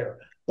of player.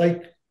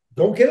 Like,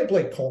 go get a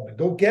Blake Coleman,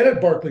 go get a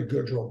Barclay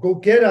Goodrow, go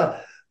get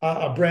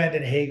a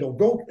Brandon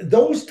Hagel.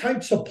 Those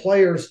types of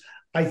players,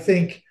 I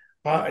think,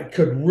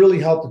 could really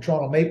help the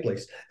Toronto Maple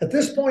Leafs. At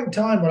this point in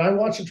time, when I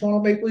watch the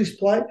Toronto Maple Leafs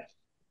play,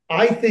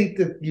 I think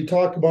that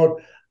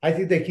I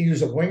think they can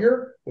use a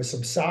winger with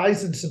some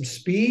size and some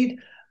speed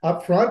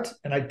up front,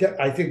 and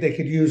I think they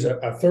could use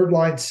a third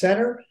line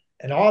center,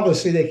 and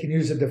obviously they can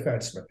use a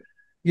defenseman,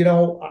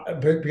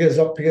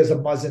 because of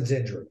Muzzin's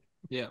injury.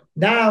 Yeah.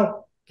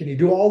 Now, can you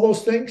do all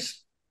those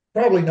things?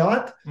 Probably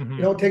not.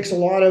 Mm-hmm. It takes a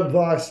lot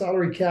of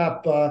salary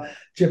cap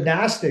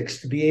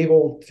gymnastics to be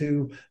able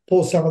to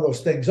pull some of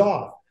those things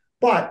off.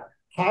 But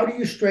how do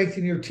you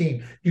strengthen your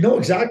team? You know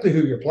exactly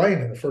who you're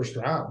playing in the first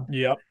round.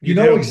 Yep. You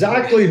know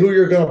exactly who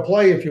you're going to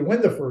play if you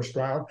win the first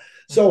round.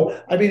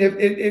 So, I mean, if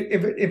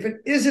it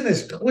isn't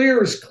as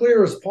clear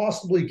as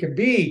possibly can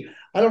be,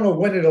 I don't know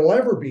when it'll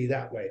ever be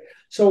that way.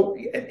 So,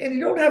 and you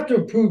don't have to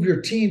improve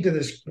your team to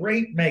this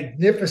great,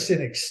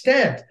 magnificent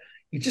extent.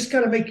 You just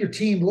got to make your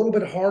team a little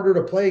bit harder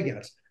to play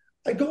against.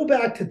 I go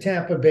back to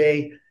Tampa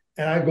Bay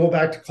and I go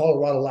back to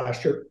Colorado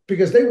last year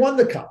because they won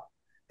the cup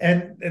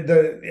and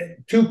the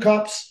 2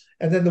 cups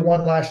and then the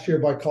one last year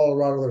by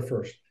Colorado, their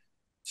first.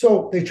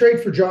 So they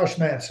trade for Josh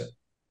Manson.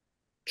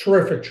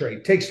 Terrific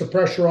trade. Takes the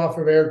pressure off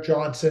of Eric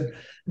Johnson.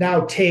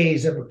 Now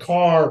Taves and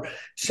McCarr.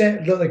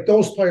 Like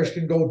those players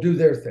can go do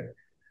their thing.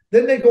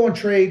 Then they go and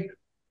trade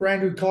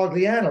Brandon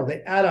Cogliano.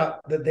 They add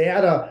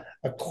a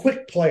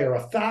quick player,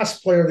 a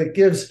fast player that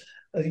gives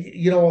a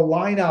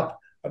lineup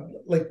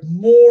like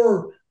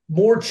more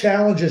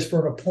challenges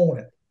for an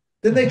opponent.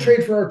 Then they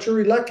trade for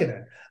Arturi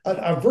Lehkonen,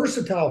 a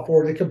versatile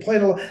forward that can play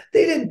a lot.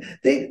 They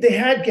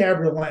had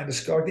Gabriel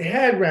Landeskog, they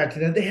had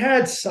Rantanen, they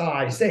had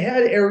size, they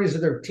had areas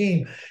of their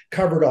team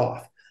covered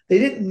off. They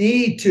didn't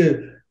need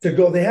to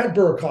go. They had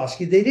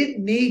Burakovsky. They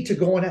didn't need to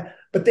go in,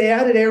 but they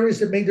added areas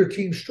that made their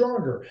team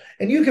stronger.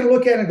 And you can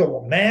look at it and go,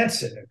 well,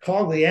 Manson and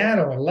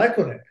Cogliano and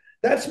Lehkonen,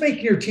 that's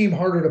making your team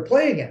harder to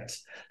play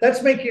against.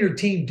 That's making your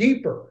team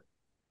deeper.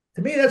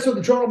 To me, that's what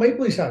the Toronto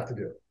Maple Leafs have to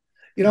do.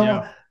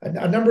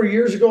 A number of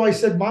years ago, I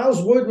said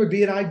Miles Wood would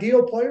be an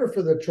ideal player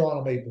for the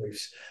Toronto Maple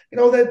Leafs. I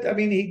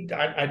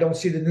don't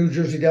see the New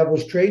Jersey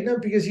Devils trading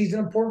him because he's an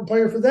important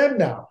player for them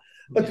now.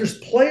 But there's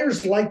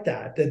players like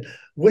that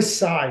with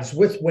size,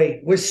 with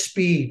weight, with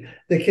speed,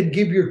 that can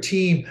give your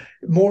team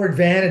more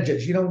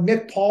advantages.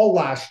 Nick Paul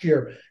last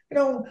year,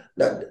 not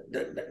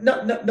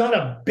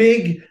a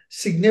big,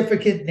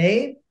 significant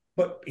name,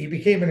 but he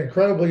became an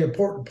incredibly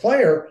important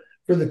player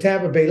for the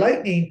Tampa Bay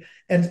Lightning.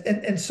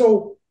 And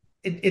so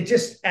it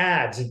just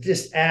adds,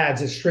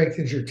 it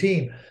strengthens your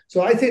team.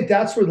 So I think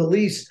that's where the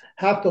Leafs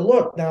have to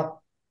look. Now,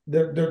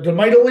 there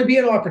might only be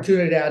an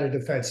opportunity to add a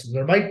defenseman.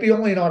 There might be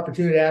only an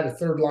opportunity to add a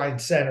third line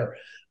center.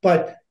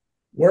 But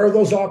where are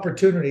those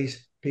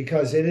opportunities?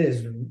 Because I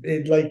don't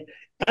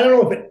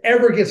know if it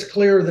ever gets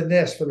clearer than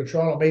this for the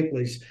Toronto Maple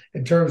Leafs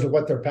in terms of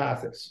what their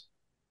path is.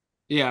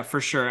 Yeah,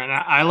 for sure. And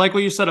I like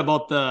what you said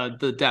about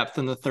the depth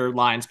in the third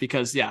lines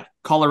because,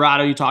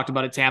 Colorado, you talked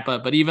about it, Tampa,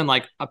 but even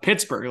like a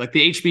Pittsburgh, like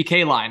the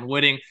HBK line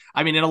winning.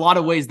 I mean, in a lot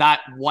of ways,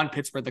 that won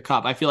Pittsburgh the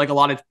cup. I feel like a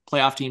lot of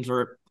playoff teams,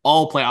 or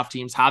all playoff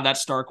teams, have that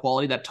star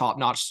quality, that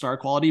top-notch star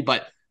quality,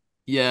 but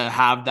you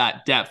have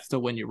that depth to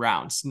win your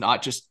rounds,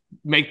 not just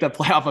make the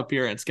playoff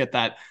appearance, get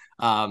that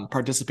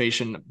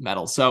participation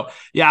medal. So,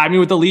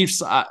 with the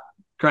Leafs,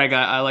 Craig,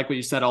 I like what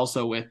you said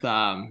also with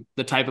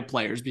the type of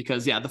players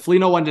because, the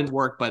Foligno one didn't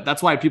work, but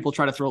that's why people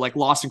try to throw like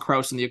Lawson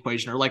Crouse in the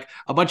equation or like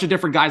a bunch of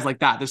different guys like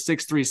that. There's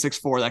 6'3",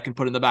 6'4" that can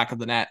put in the back of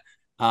the net.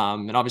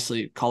 And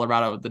obviously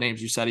Colorado, the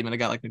names you said, even a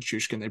guy like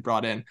Nichushkin they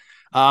brought in.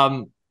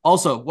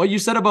 Also, what you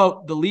said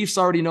about the Leafs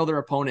already know their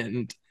opponent,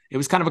 and it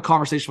was kind of a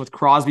conversation with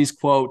Crosby's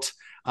quote.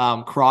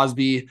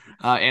 Crosby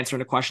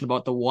answering a question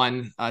about the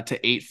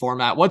 1-8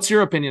 format. What's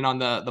your opinion on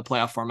the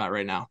playoff format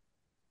right now?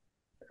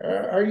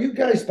 Are you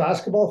guys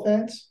basketball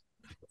fans?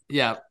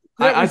 Yeah,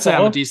 I'd say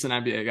I'm a decent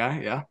NBA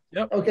guy. Yeah.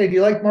 Yep. Okay. Do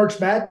you like March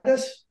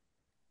Madness?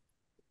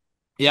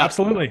 Yeah,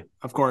 absolutely.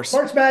 Of course.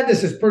 March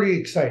Madness is pretty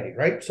exciting,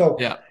 right? So,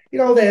 they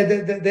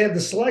have the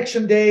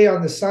selection day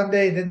on the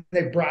Sunday, then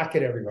they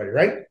bracket everybody,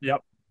 right?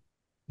 Yep.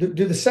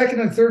 Do the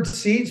second and third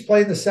seeds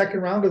play in the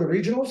second round of the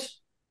regionals?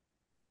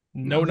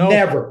 No.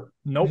 Never.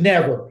 Nope.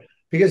 Never.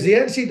 Because the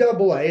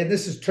NCAA, and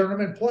this is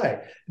tournament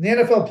play, and the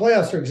NFL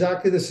playoffs are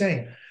exactly the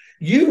same.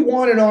 You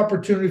want an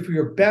opportunity for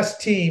your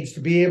best teams to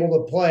be able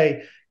to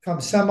play come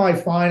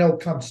semifinal,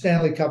 come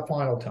Stanley Cup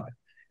final time.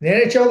 The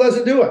NHL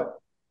doesn't do it.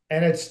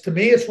 And to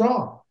me, it's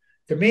wrong.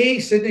 To me,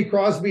 Sidney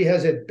Crosby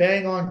has it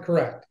bang on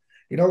correct.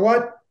 You know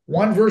what?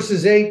 1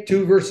 versus 8,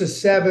 2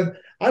 versus 7.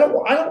 I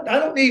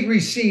don't need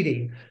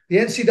reseeding. The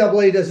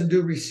NCAA doesn't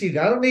do reseeding.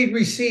 I don't need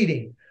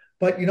reseeding.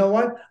 But you know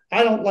what?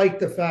 I don't like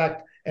the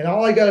fact, and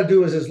all I got to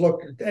do is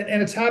look,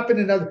 and it's happened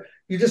in other,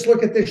 you just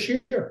look at this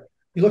year.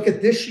 You look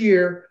at this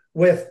year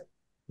with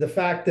the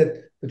fact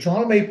that the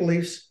Toronto Maple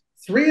Leafs,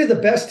 3 of the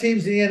best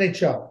teams in the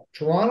NHL,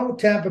 Toronto,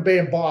 Tampa Bay,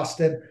 and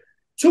Boston,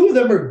 2 of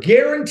them are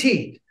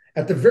guaranteed.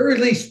 At the very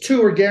least,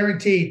 2 are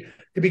guaranteed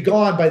to be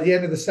gone by the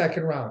end of the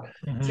second round.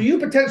 Mm-hmm. So you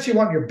potentially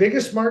want your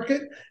biggest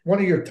market, one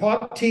of your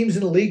top teams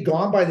in the league,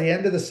 gone by the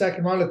end of the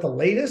second round at the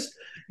latest.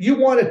 You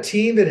want a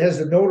team that has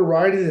the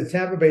notoriety of the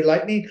Tampa Bay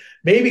Lightning,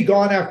 maybe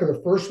gone after the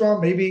first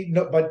round, maybe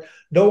no, but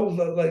no,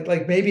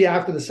 like maybe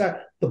after the second.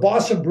 The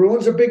Boston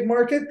Bruins are a big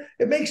market.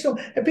 It makes no,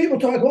 and people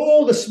talk,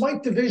 oh, the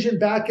Smythe division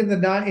back in the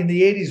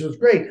 80s was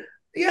great.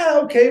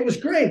 Yeah, okay, it was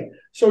great.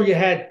 So you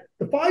had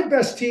the 5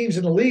 best teams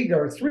in the league,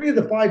 or 3 of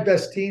the 5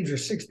 best teams, or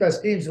 6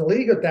 best teams in the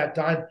league at that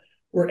time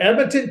were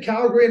Edmonton,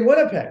 Calgary, and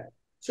Winnipeg.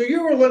 So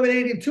you were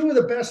eliminating 2 of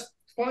the best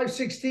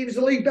 5-6 teams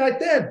in the league back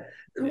then.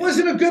 It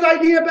wasn't a good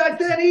idea back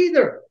then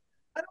either.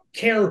 I don't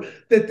care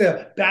that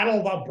the Battle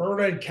of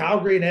Alberta and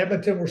Calgary and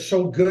Edmonton were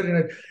so good.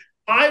 And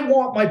I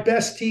want my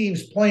best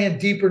teams playing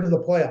deeper into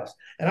the playoffs.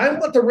 And I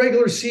want the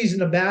regular season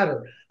to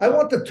matter. I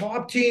want the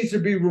top teams to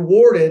be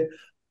rewarded,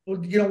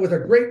 with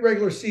a great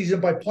regular season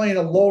by playing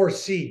a lower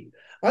seed.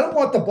 I don't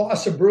want the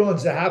Boston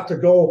Bruins to have to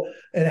go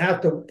and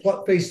have to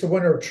face the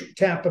winner of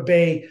Tampa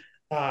Bay,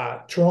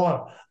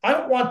 Toronto. I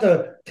don't want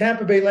the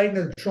Tampa Bay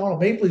Lightning and the Toronto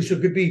Maple Leafs,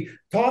 who could be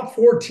top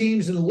 4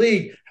 teams in the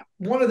league,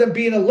 one of them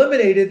being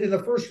eliminated in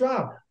the first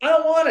round. I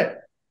don't want it.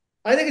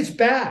 I think it's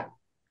bad.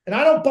 And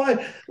I don't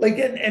buy,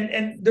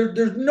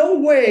 there's no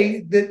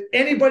way that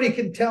anybody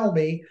can tell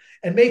me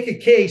and make a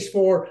case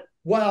for,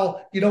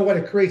 well, you know what,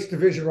 it creates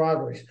division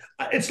rivalries.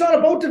 It's not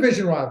about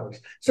division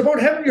rivalries. It's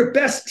about having your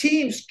best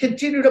teams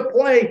continue to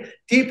play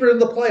deeper in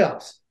the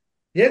playoffs.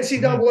 The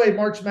NCAA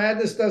March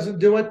Madness doesn't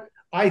do it.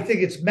 I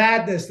think it's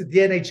madness that the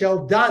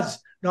NHL does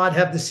not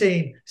have the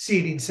same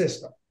seeding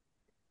system.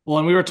 Well,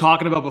 and we were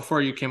talking about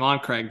before you came on,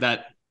 Craig,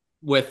 that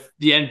with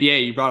the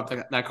NBA, you brought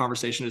up that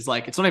conversation, is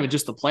like, it's not even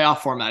just the playoff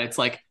format. It's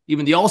like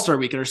even the All-Star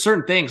weekend, or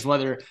certain things,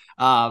 whether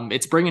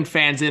it's bringing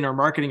fans in or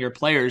marketing your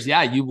players.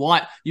 Yeah, you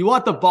want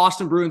the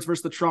Boston Bruins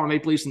versus the Toronto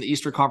Maple Leafs in the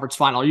Eastern Conference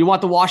Final. You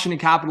want the Washington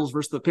Capitals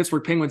versus the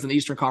Pittsburgh Penguins in the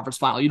Eastern Conference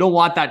Final. You don't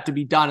want that to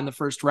be done in the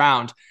first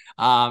round.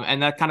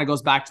 And that kind of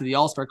goes back to the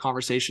All-Star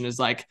conversation, is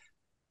like,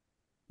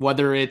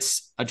 whether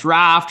it's a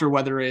draft or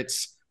whether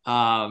it's,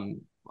 I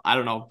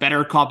don't know,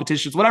 better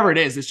competitions, whatever it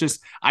is. It's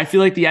just, I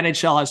feel like the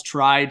NHL has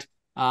tried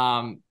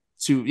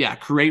to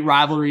create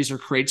rivalries or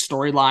create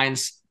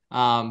storylines,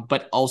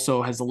 but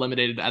also has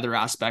eliminated other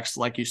aspects,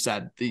 like you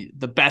said,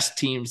 the best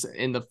teams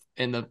in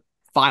the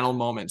final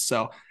moments.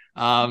 So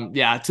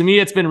to me,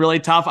 it's been really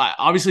tough.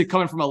 Obviously,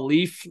 coming from a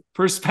Leaf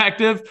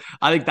perspective,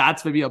 I think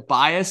that's maybe a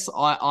bias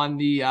on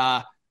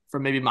the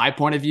from maybe my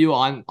point of view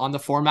on the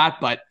format,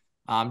 but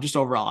just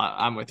overall,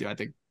 I'm with you. I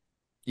think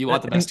you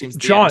want the best teams.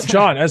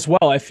 John, as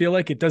well. I feel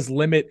like it does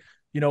limit,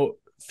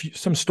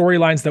 some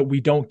storylines that we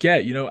don't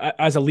get.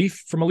 As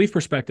from a Leaf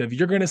perspective,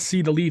 you're going to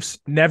see the Leafs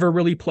never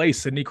really play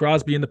Sidney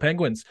Crosby and the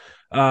Penguins.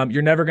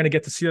 You're never going to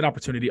get to see that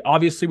opportunity.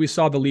 Obviously, we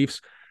saw the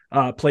Leafs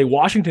play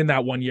Washington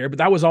that one year, but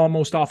that was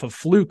almost off of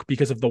fluke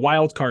because of the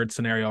wild card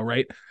scenario,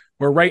 right?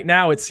 Where right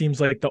now it seems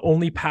like the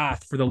only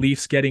path for the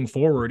Leafs getting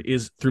forward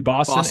is through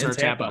Boston and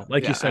Tampa,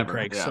 like you said,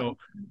 Craig. Yeah. So,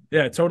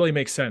 it totally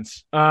makes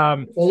sense.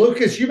 Well,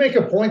 Lucas, you make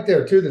a point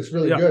there too that's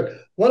really good.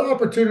 What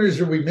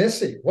opportunities are we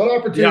missing? What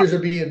opportunities are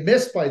being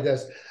missed by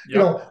this?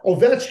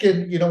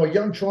 Ovechkin, a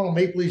young Toronto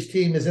Maple Leafs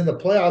team is in the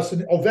playoffs,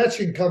 and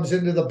Ovechkin comes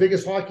into the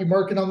biggest hockey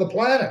market on the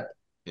planet.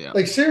 Yeah.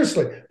 Like,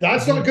 seriously,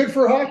 that's not good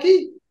for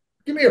hockey?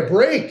 Give me a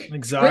break.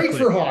 Exactly. Great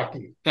for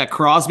hockey. Yeah,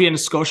 Crosby in the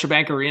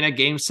Scotiabank Arena,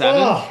 Game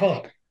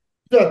 7.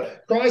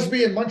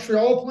 Crosby and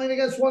Montreal playing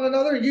against one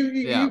another?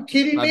 You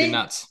kidding me? That'd be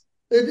nuts.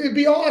 It'd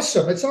be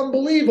awesome. It's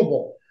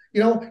unbelievable.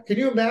 Can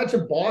you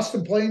imagine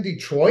Boston playing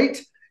Detroit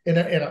in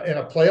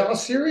a playoff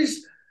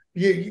series?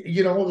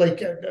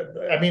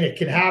 It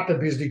can happen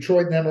because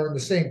Detroit and them are in the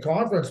same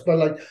conference, but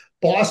like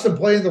Boston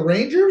playing the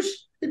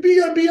Rangers, it'd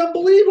be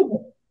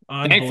unbelievable.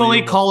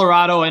 Thankfully,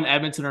 Colorado and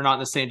Edmonton are not in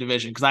the same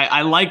division, because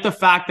I like the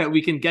fact that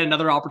we can get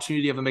another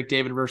opportunity of a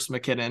McDavid versus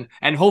McKinnon,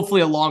 and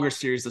hopefully a longer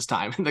series this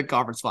time in the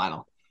conference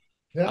final.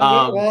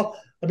 Yeah,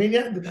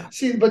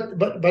 see,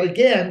 but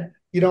again,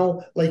 you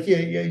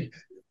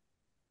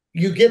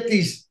get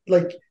these,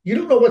 like, you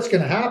don't know what's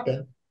going to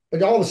happen.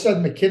 Like, all of a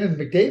sudden, McKinnon and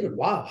McDavid,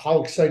 wow,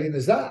 how exciting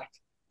is that?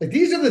 Like,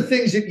 these are the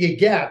things that you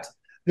get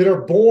that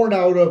are born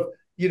out of,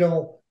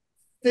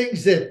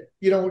 things that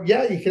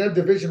yeah, you can have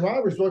division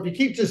rivalries. Well, if you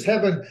keep just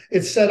having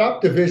it set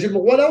up division,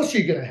 well, what else are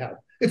you going to have?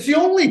 It's the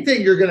only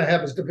thing you're going to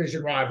have is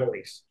division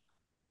rivalries.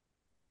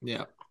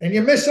 Yeah. And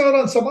you miss out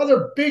on some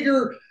other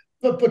bigger,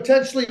 but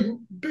potentially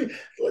big,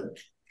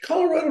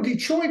 Colorado,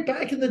 Detroit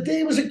back in the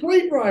day was a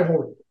great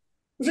rivalry. It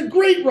was a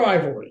great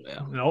rivalry.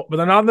 Yeah. No, but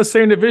they're not in the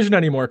same division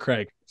anymore,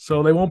 Craig.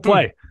 So they won't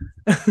play.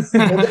 Well,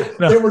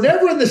 they were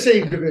never in the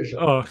same division.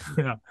 Oh,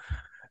 yeah.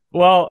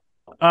 Well,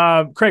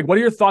 Craig, what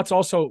are your thoughts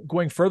also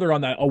going further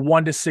on that, a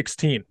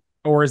 1-16?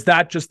 Or is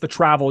that just the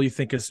travel you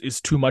think is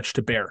too much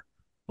to bear?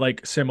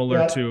 Like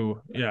similar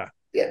to, Yeah,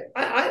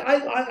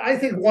 I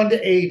think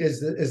 1-8 is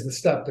the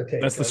step to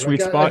take. That's the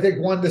sweet spot. I think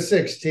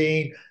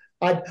 1-16.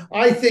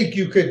 I think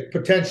you could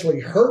potentially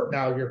hurt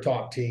now your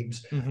top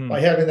teams by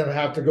having them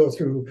have to go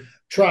through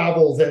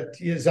travel that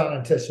is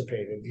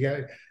unanticipated.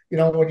 Yeah,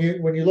 when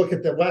you look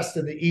at the West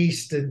and the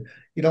East, and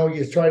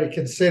you try to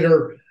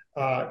consider,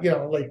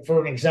 like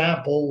for an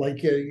example,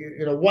 like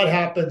what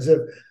happens if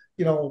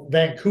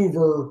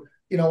Vancouver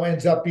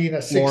ends up being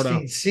a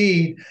 16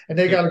 seed and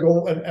they got to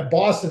go and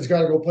Boston's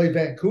got to go play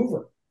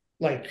Vancouver.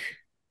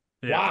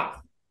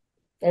 Wow.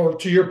 Or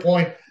to your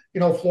point,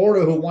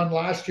 Florida, who won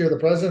last year the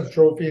President's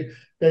Trophy,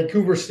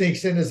 Vancouver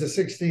sneaks in as a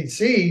 16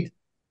 seed.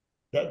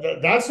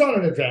 That's not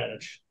an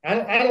advantage.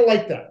 I don't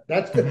like that.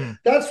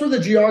 That's where the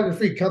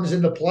geography comes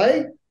into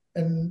play,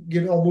 and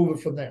move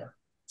it from there.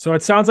 So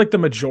it sounds like the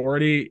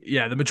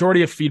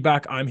majority of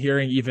feedback I'm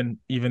hearing,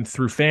 even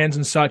through fans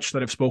and such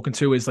that I've spoken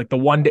to, is like the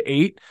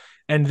 1-8,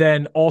 and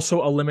then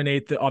also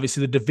eliminate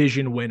obviously the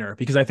division winner,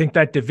 because I think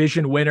that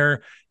division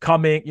winner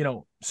coming,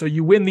 so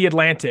you win the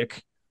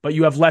Atlantic, but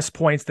you have less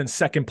points than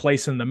second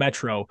place in the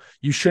Metro.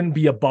 You shouldn't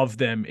be above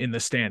them in the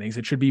standings.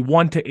 It should be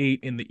 1-8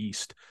 in the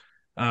East.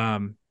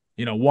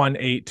 1,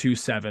 8, 2,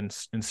 7,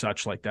 and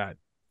such like that.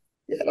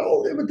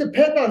 It would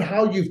depend on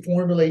how you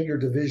formulate your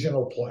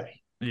divisional play.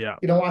 Yeah.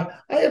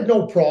 I have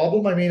no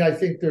problem. I mean, I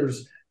think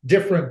there's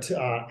different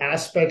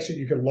aspects that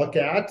you can look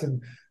at,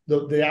 and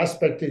the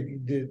aspect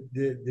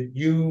that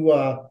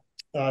you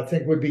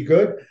think would be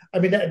good. I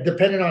mean,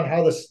 depending on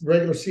how the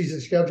regular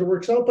season schedule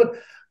works out, but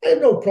I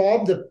have no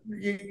problem that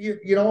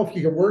if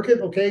you can work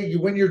it, okay,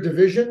 you win your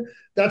division,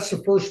 that's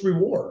the first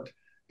reward.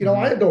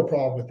 I have no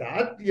problem with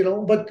that.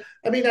 But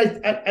I mean,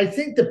 I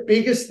think the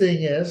biggest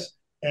thing is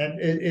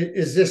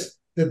this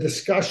the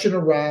discussion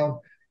around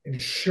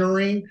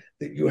ensuring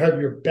that you have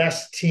your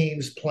best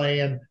teams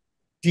playing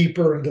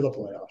deeper into the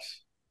playoffs.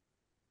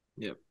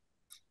 Yep.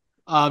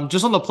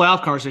 Just on the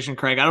playoff conversation,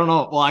 Craig, I don't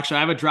know. Well, actually, I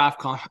have a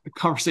draft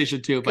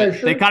conversation too,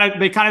 but they kind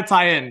of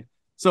tie in.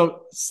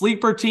 So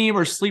sleeper team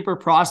or sleeper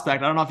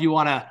prospect. I don't know if you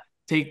want to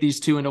take these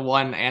two into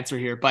one answer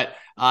here, but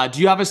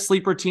do you have a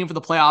sleeper team for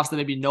the playoffs that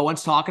maybe no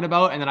one's talking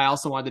about? And then I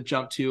also wanted to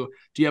jump to,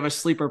 do you have a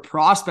sleeper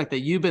prospect that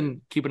you've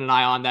been keeping an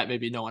eye on that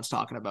maybe no one's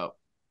talking about?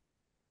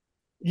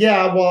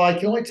 Yeah, well, I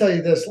can only tell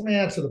you this. Let me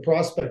answer the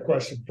prospect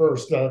question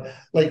first.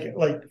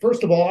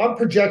 First of all, I'm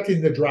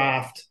projecting the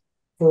draft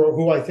for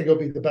who I think will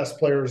be the best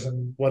players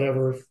in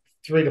whatever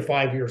 3 to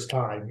 5 years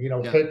time.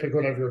 Pick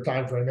whatever your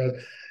time frame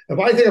is. If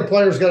I think a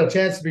player's got a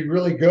chance to be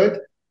really good,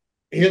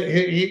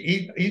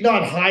 he's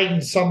not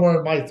hiding somewhere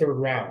in my third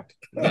round.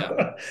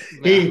 Yeah.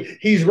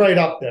 He's right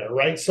up there,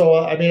 right? So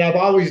I mean, I've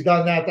always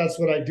done that. That's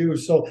what I do.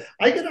 So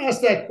I get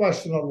asked that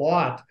question a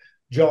lot,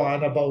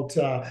 John, about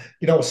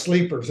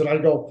sleepers, and I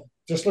go,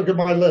 just look at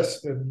my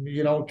list and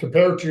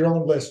compare it to your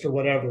own list or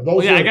whatever.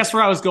 I guess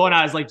where I was going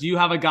at is do you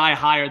have a guy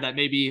higher that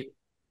maybe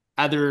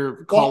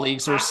other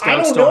colleagues or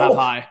scouts don't have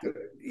high?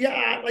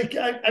 Yeah,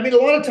 I mean, a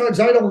lot of times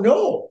I don't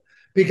know.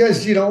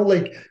 Because,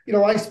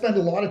 I spend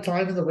a lot of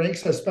time in the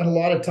rinks. I spend a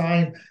lot of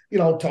time,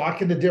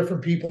 talking to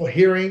different people,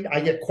 hearing. I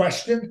get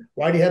questioned.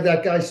 Why do you have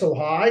that guy so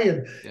high?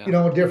 And,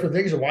 different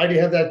things. Or why do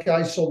you have that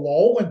guy so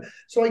low? And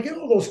so I get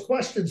all those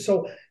questions.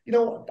 So,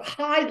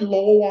 high,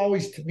 low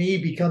always to me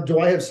become, do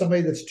I have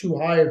somebody that's too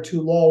high or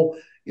too low?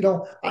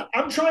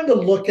 I'm trying to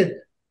look at,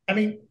 I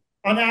mean,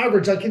 on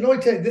average, I can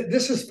only tell you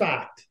this is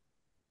fact.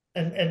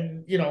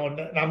 And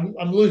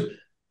I'm losing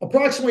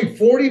approximately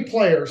 40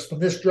 players from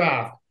this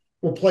draft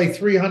will play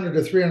 300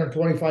 to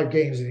 325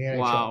 games in the NHL.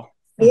 Wow.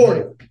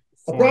 40.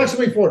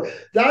 Approximately 40.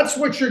 That's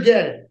what you're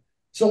getting.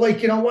 So,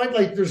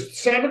 there's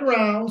 7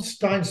 rounds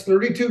times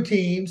 32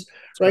 teams,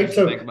 right?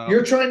 So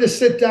you're trying to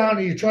sit down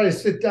and you're trying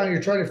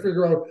to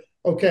figure out,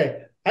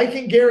 okay, I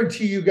can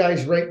guarantee you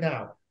guys right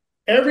now,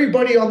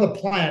 everybody on the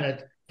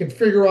planet can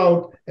figure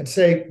out and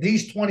say,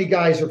 these 20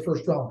 guys are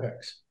first-round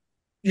picks.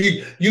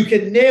 You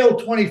can nail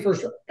 20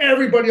 first.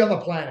 Everybody on the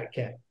planet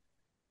can.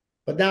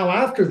 But now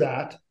after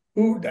that,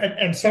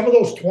 and some of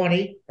those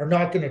 20 are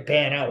not going to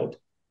pan out.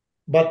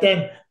 But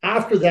then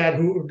after that,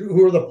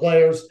 who are the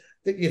players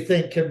that you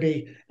think can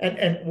be,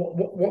 and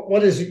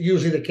what is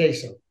usually the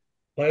case of? A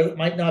player that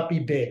might not be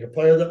big, a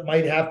player that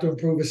might have to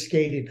improve his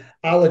skating,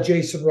 a la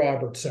Jason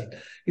Robertson,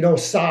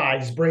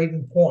 size,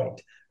 Braden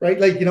Point, right?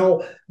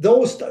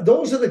 Those are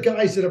the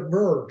guys that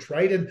emerge,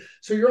 right? And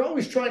so you're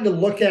always trying to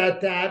look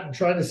at that and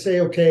trying to say,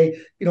 okay,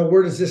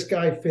 where does this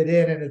guy fit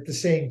in? And at the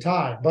same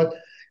time, but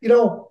I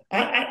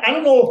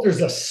don't know if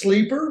there's a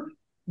sleeper,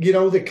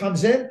 that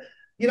comes in,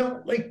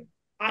 like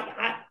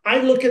I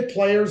look at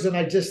players and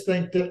I just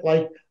think that,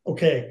 like,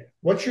 okay,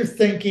 what's your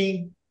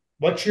thinking?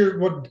 What's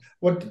your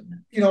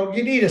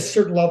you need a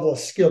certain level of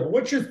skill, but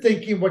what's your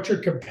thinking? What's your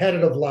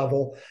competitive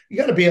level? You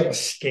got to be able to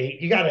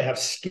skate. You got to have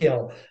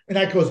skill. And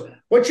that goes,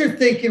 what's your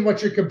thinking?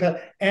 What's your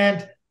competitive?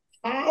 And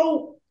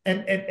how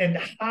and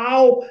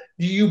how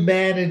do you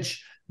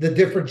manage the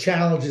different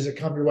challenges that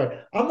come your way?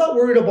 I'm not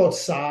worried about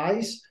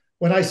size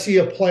when I see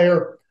a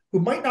player who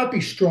might not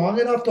be strong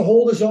enough to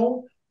hold his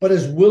own, but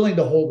is willing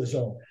to hold his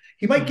own.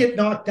 He might get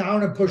knocked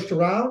down and pushed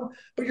around,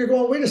 but you're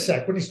going, wait a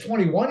sec. When he's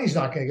 21, he's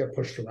not going to get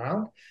pushed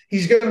around.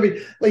 He's going to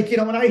be like,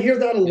 and I hear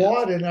that a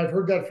lot, and I've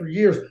heard that for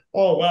years.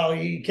 Oh, well,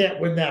 he can't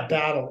win that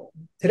battle.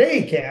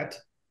 Today he can't,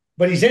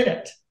 but he's in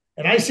it.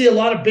 And I see a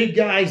lot of big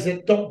guys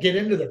that don't get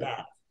into the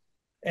battle.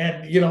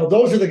 And,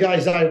 those are the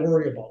guys I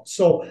worry about.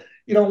 So,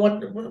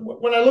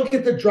 when I look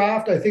at the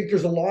draft, I think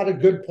there's a lot of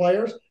good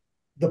players.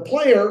 The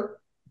player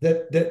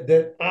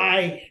that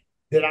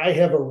I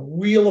have a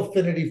real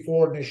affinity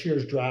for in this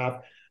year's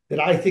draft, that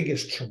I think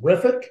is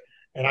terrific,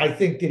 and I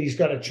think that he's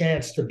got a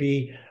chance to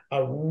be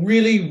a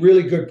really,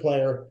 really good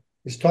player,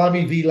 is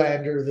Tommy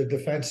Wilander, the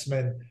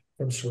defenseman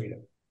from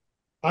Sweden.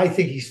 I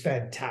think he's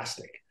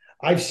fantastic.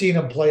 I've seen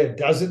him play a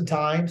dozen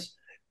times.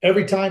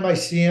 Every time I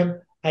see him,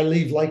 I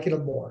leave liking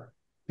him more,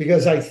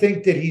 because I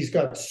think that he's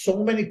got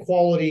so many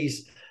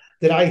qualities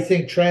that I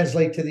think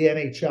translate to the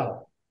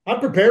NHL. I'm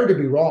prepared to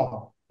be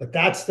wrong, but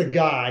that's the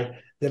guy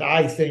that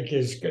I think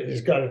has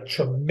got a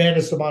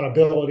tremendous amount of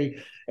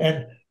ability.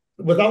 And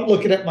without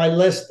looking at my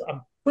list,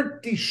 I'm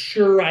pretty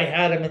sure I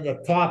had him in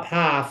the top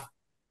half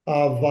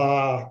of,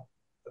 I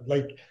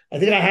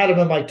think I had him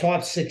in my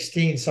top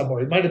 16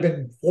 somewhere. He might have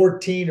been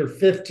 14 or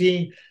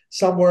 15,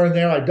 somewhere in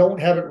there. I don't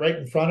have it right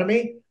in front of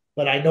me,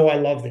 but I know I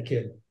love the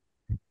kid.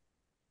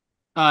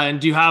 And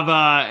do you have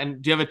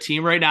a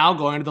team right now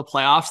going into the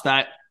playoffs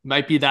that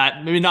might be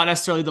that, maybe not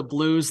necessarily the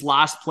Blues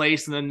last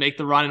place and then make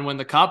the run and win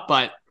the cup,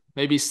 but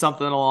maybe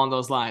something along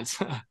those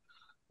lines?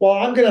 Well,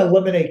 I'm going to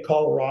eliminate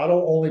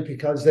Colorado only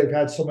because they've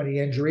had so many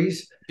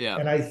injuries. Yeah.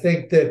 And I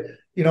think that,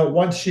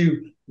 once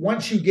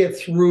you get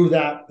through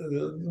that,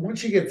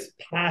 once you get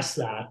past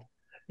that,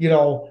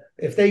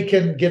 if they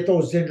can get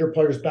those injured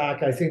players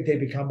back, I think they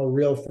become a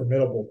real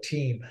formidable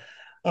team.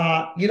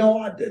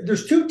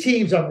 There's two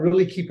teams I'm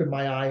really keeping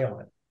my eye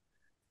on.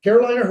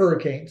 Carolina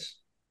Hurricanes,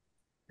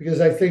 because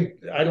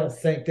I don't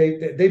think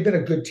they've been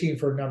a good team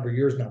for a number of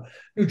years now.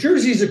 New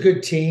Jersey's a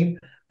good team.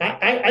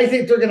 I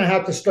think they're going to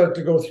have to start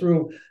to go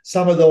through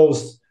some of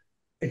those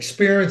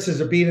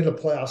experiences of being in the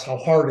playoffs, how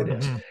hard it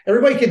is. Mm-hmm.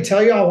 Everybody can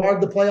tell you how hard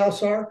the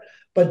playoffs are,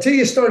 but until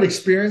you start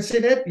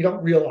experiencing it, you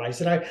don't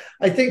realize. And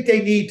I think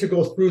they need to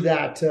go through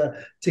that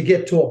to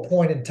get to a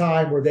point in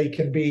time where they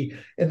can be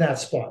in that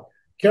spot.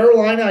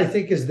 Carolina, I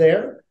think, is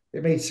there. They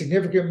made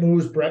significant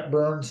moves, Brett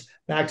Burns,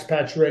 Max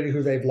Pacioretty,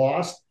 who they've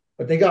lost,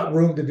 but they got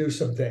room to do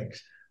some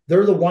things.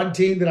 They're the one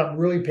team that I'm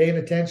really paying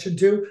attention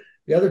to.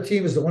 The other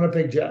team is the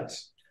Winnipeg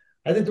Jets.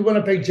 I think the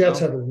Winnipeg Jets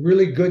have a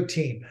really good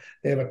team.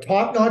 They have a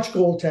top-notch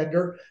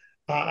goaltender.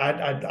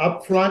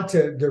 Up front,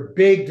 they're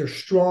big, they're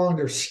strong,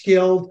 they're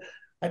skilled.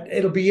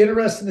 It'll be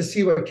interesting to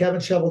see what Kevin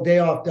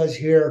Cheveldayoff does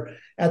here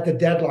at the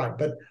deadline.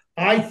 But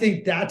I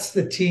think that's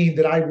the team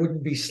that I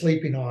wouldn't be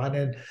sleeping on.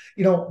 And,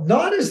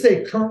 not as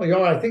they currently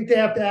are. I think they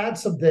have to add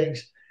some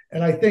things.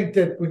 And I think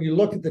that when you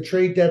look at the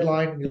trade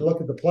deadline and you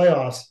look at the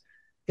playoffs,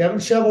 Kevin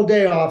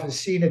Cheveldayoff has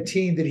seen a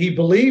team that he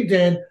believed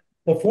in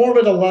perform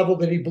at a level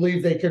that he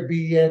believed they could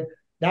be in.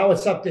 Now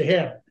it's up to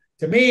him.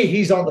 To me,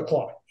 he's on the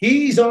clock.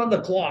 He's on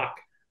the clock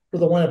for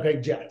the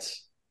Winnipeg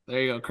Jets. There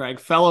you go, Craig.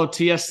 Fellow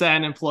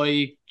TSN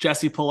employee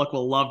Jesse Pullock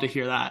will love to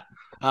hear that.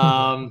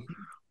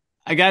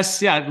 I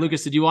guess, yeah,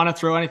 Lucas, did you want to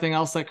throw anything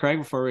else at Craig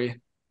before we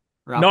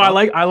wrap up?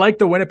 I like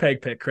the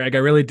Winnipeg pick, Craig. I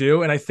really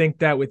do. And I think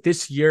that with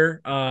this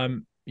year,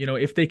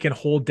 if they can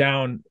hold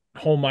down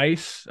home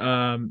ice,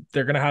 they're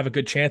going to have a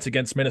good chance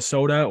against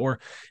Minnesota, or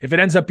if it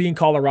ends up being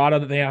Colorado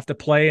that they have to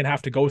play and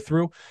have to go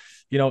through,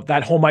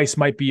 that home ice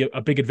might be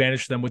a big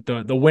advantage to them with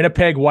the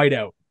Winnipeg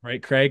whiteout,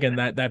 right, Craig? And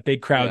that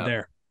big crowd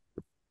there.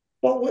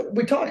 Well,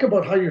 we talk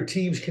about how your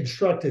team's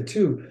constructed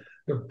too.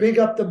 They're big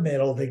up the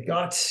middle. They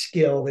got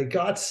skill. They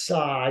got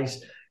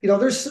size.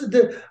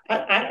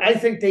 I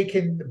think they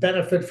can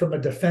benefit from a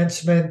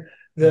defenseman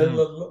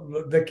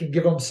that can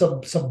give them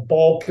some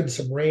bulk and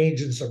some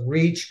range and some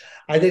reach.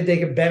 I think they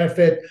can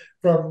benefit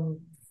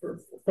from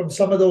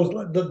some of those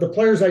the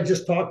players I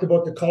just talked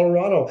about, the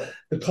Colorado,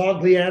 the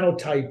Cogliano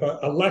type,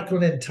 a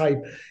Lehkonen type,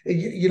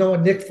 a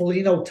Nick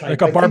Foligno type,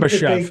 like a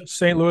Barbashev,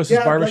 St. Louis's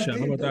Barbashev.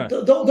 How about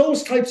that?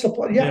 Those types of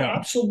players. Yeah,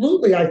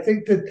 absolutely. I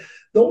think that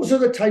those are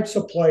the types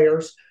of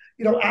players.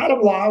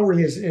 Adam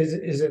Lowry is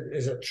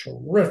a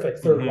terrific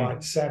third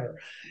line center,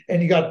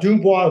 and you got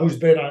Dubois who's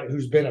been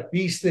a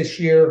beast this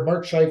year.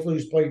 Mark Scheifele,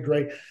 who's played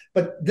great,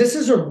 but this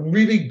is a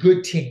really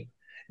good team.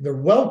 They're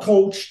well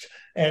coached,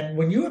 and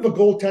when you have a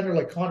goaltender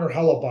like Connor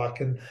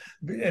Hellebuck, and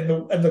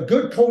the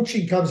good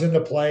coaching comes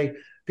into play,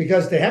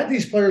 because they had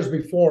these players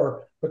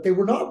before, but they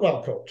were not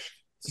well coached.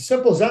 It's as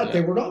simple as that. Yeah.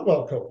 They were not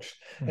well coached.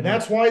 Mm-hmm. And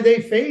that's why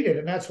they faded,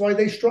 and that's why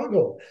they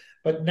struggled.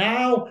 But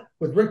now,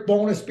 with Rick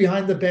Bowness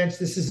behind the bench,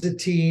 this is a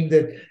team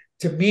that,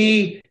 to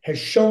me, has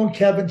shown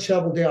Kevin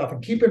Cheveldayoff.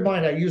 And keep in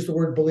mind, I use the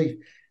word belief.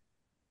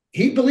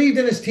 He believed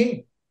in his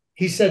team.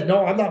 He said,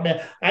 no, I'm not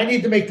mad. I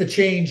need to make the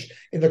change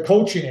in the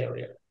coaching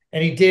area.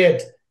 And he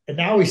did. And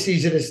now he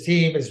sees that his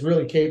team is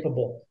really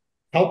capable.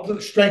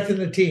 Help strengthen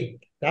the team.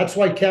 That's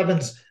why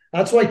Kevin's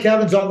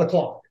on the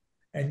clock.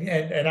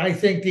 And I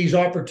think these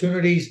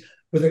opportunities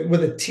with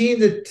a team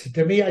that,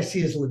 to me, I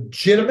see as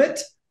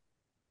legitimate,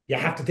 you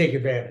have to take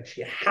advantage.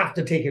 You have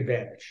to take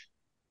advantage.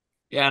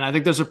 Yeah, and I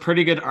think there's a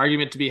pretty good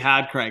argument to be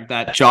had, Craig,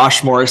 that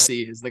Josh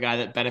Morrissey is the guy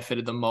that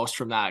benefited the most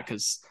from that,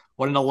 because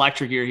what an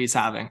electric year he's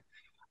having.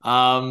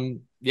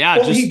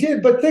 He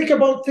did, but think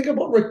about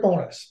Rick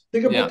Bowness.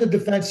 Think about the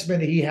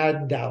defensemen he had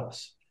in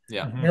Dallas.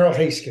 Yeah, Merrill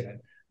Heiskanen,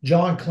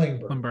 John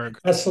Klingberg,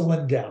 Essa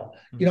Lindell.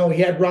 Mm-hmm.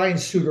 He had Ryan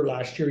Suter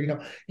last year.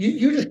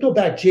 You just go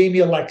back, Jamie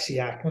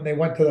Alexiak, when they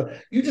went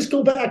to you just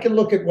go back and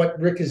look at what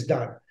Rick has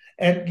done.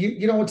 And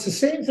it's the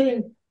same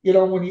thing,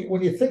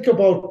 when you think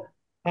about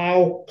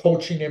how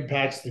coaching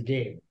impacts the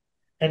game.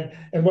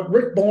 And what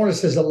Rick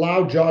Bowness has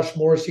allowed Josh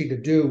Morrissey to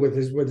do with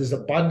his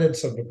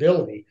abundance of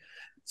ability,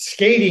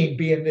 skating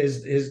being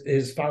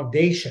his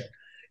foundation,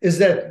 is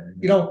that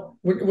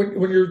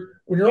when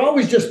you're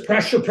always just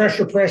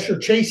pressure,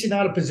 chasing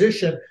out of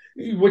position.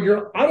 When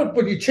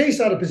you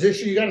chase out of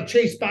position, you got to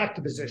chase back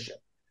to position.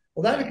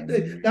 Well,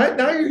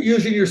 now you're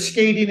using your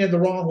skating in the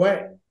wrong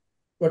way.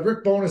 What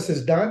Rick Bowness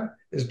has done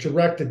is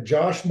directed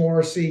Josh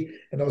Morrissey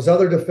and those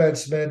other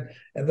defensemen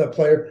and the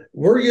player.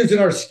 We're using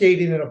our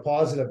skating in a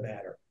positive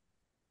manner.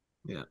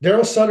 Yeah.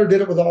 Daryl Sutter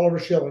did it with Oliver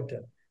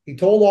Shillington. He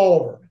told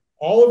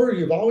Oliver,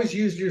 you've always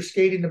used your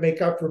skating to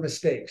make up for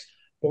mistakes.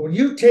 But when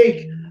you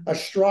take a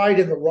stride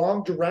in the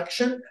wrong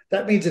direction,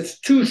 that means it's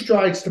 2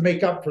 strides to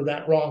make up for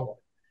that wrong one.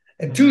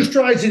 And 2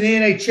 strides in the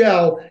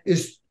NHL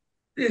is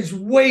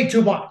way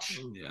too much.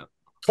 Yeah.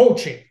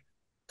 Coaching.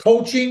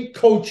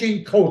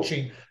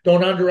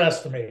 Don't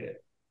underestimate it.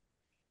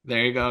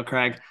 There you go,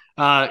 Craig.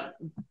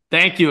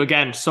 Thank you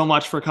again so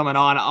much for coming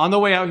on. On the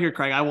way out here,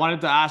 Craig, I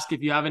wanted to ask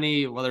if you have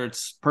any, whether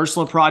it's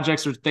personal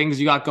projects or things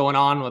you got going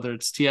on, whether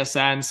it's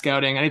TSN,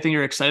 scouting, anything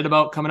you're excited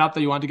about coming up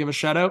that you want to give a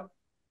shout out?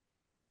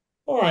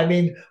 Oh,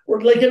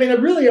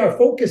 really our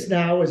focus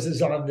now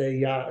is on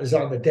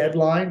the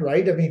deadline,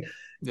 right? I mean,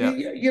 yeah.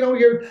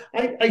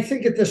 I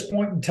think at this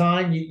point in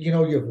time,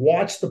 you've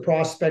watched the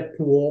prospect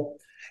pool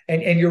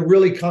and you're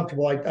really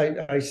comfortable.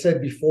 I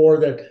said before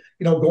that,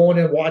 going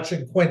and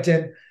watching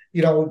Quentin,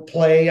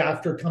 play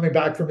after coming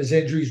back from his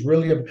injuries.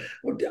 Really,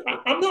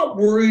 I'm not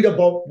worried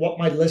about what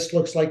my list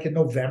looks like in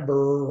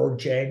November or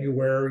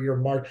January or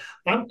March.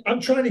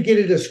 I'm trying to get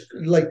it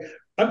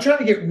I'm trying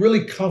to get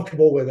really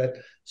comfortable with it.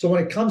 So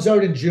when it comes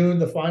out in June,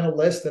 the final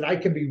list, that I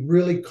can be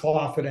really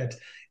confident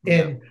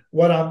in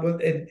what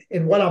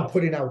I'm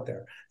putting out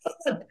there.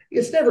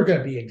 It's never going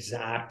to be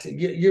exact.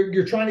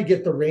 You're trying to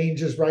get the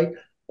ranges right.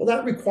 Well,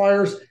 that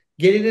requires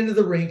getting into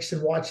the rinks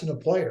and watching the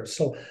players.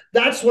 So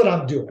that's what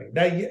I'm doing.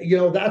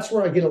 That's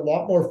where I get a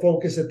lot more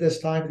focus at this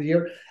time of the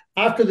year.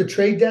 After the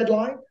trade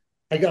deadline,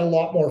 I got a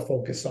lot more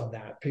focus on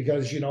that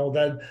because,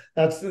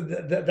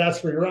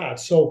 that's where you're at.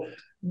 So,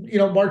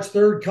 March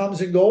 3rd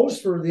comes and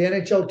goes for the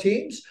NHL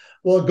teams.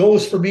 Well, it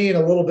goes for me in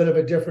a little bit of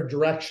a different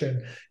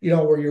direction,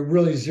 where you're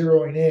really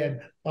zeroing in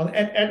on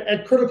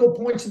at critical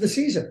points of the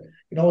season.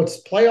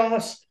 It's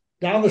playoffs,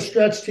 down the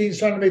stretch, teams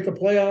trying to make the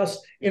playoffs.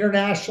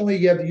 Internationally,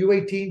 you have the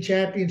U18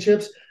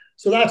 championships.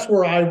 So that's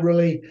where I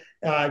really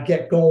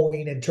get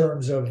going in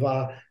terms of,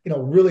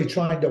 really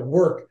trying to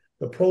work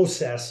the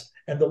process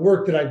and the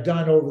work that I've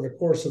done over the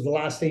course of the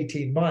last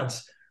 18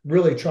 months,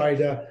 really try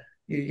to,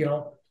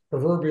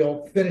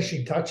 proverbial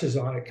finishing touches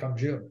on it come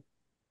June.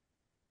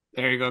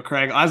 There you go,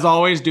 Craig. As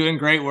always, doing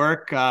great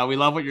work. We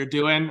love what you're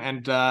doing.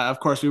 And of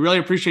course, we really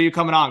appreciate you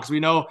coming on because we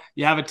know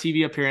you have a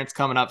TV appearance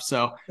coming up.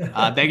 So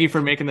thank you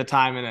for making the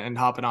time and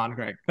hopping on,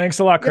 Craig. Thanks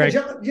a lot, Craig.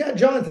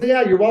 Jonathan.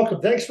 Yeah, you're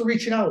welcome. Thanks for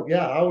reaching out.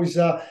 Yeah,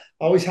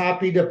 always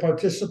happy to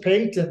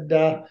participate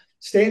and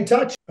stay in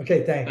touch.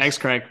 Okay, thanks. Thanks,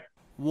 Craig.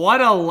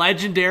 What a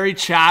legendary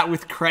chat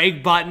with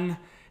Craig Button.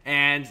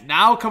 And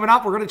now coming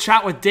up, we're going to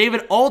chat with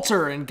David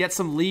Alter and get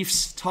some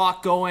Leafs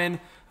talk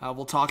going.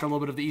 We'll talk a little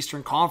bit of the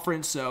Eastern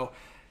Conference. So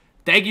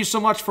thank you so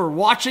much for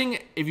watching.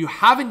 If you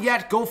haven't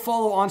yet, go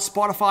follow on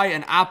Spotify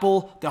and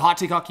Apple, the Hot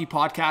Take Hockey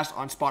podcast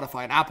on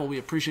Spotify and Apple. We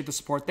appreciate the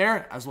support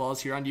there, as well as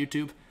here on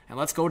YouTube. And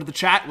let's go to the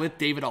chat with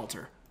David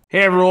Alter.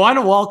 Hey,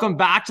 everyone. Welcome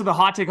back to the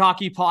Hot Take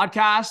Hockey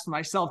podcast.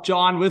 Myself,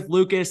 John, with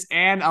Lucas,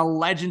 and a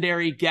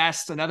legendary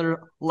guest,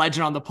 another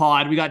legend on the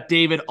pod. We got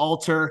David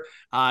Alter.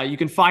 You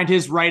can find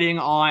his writing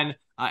on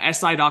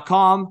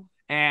SI.com.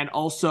 And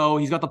also,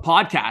 he's got the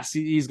podcast.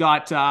 He's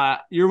got,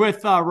 you're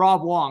with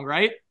Rob Wong,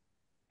 right?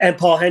 And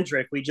Paul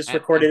Hendrick. We just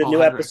recorded a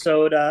new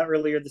episode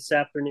earlier this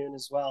afternoon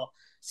as well.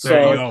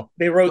 So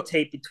they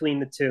rotate between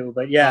the two.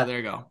 But yeah, there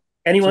you go.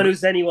 Anyone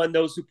who's anyone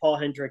knows who Paul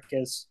Hendrick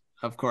is.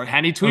 Of course.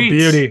 Henny tweets.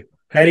 Beauty.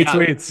 Henny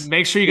tweets.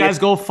 Make sure you guys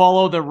go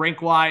follow the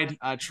Rink Wide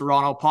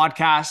Toronto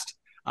podcast.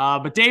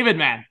 But David,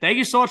 man, thank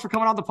you so much for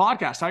coming on the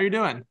podcast. How are you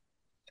doing?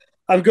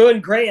 I'm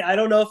doing great. I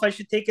don't know if I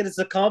should take it as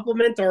a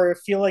compliment or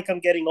feel like I'm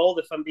getting old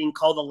if I'm being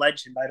called a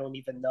legend. I don't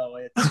even know.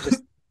 It's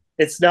just,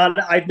 it's not,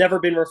 I've never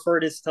been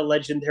referred as to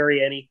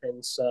legendary anything.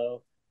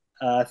 So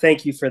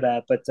thank you for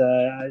that. But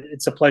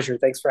it's a pleasure.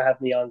 Thanks for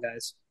having me on,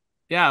 guys.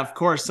 Yeah, of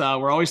course.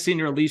 We're always seeing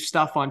your Leaf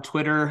stuff on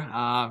Twitter.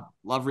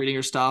 Love reading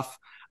your stuff.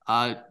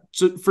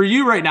 So for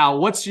you right now,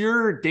 what's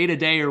your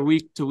day-to-day or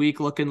week-to-week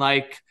looking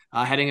like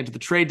heading into the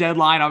trade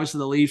deadline? Obviously,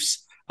 the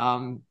Leafs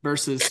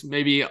versus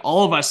maybe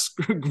all of us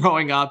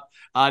growing up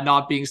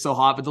not being so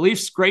hot. But the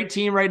Leafs, great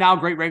team right now,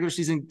 great regular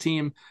season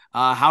team.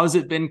 How has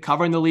it been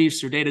covering the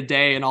Leafs, your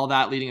day-to-day and all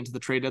that leading into the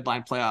trade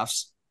deadline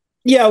playoffs?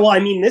 Yeah, well, I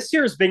mean, this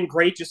year has been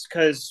great just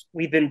because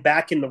we've been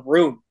back in the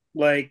room.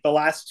 Like the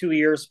last 2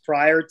 years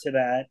prior to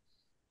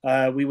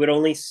that, we would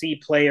only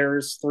see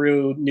players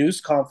through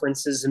news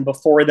conferences, and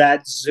before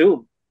that,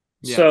 Zoom.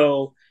 Yeah.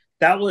 So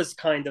that was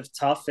kind of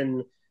tough.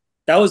 And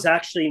that was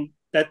actually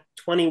that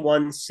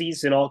 21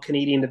 season All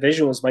Canadian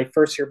division was my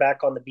first year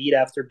back on the beat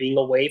after being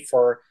away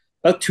for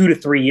about 2 to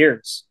 3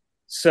 years.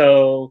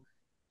 So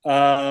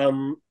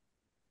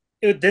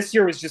this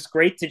year was just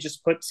great to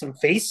just put some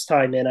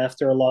FaceTime in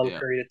after a long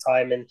period of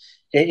time. And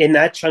in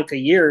that chunk of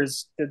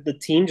years, the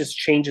team just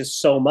changes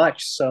so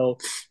much. So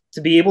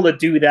to be able to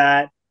do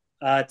that,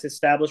 to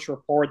establish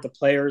rapport with the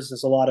players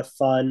is a lot of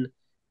fun.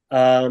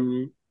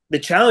 The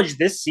challenge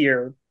this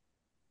year,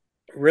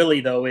 really,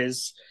 though,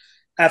 is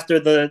after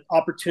the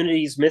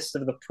opportunities missed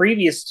of the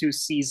previous 2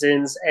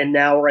 seasons, and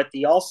now we're at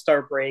the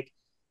All-Star break,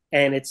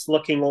 and it's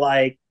looking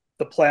like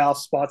the playoff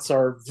spots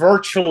are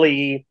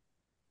virtually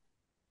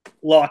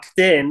locked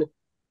in.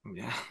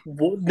 Yeah.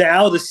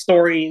 Now the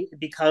story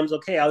becomes,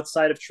 okay,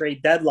 outside of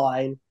trade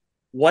deadline,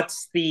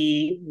 what's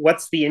the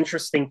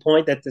interesting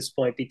point at this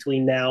point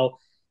between now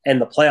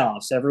and the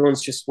playoffs?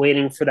 Everyone's just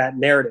waiting for that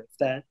narrative,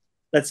 that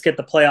let's get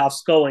the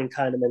playoffs going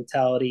kind of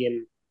mentality.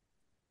 And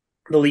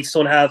the Leafs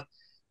don't have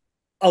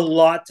a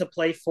lot to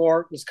play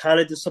for. It was kind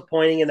of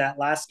disappointing in that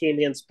last game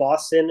against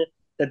Boston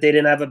that they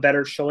didn't have a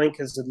better showing,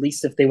 because at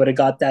least if they would have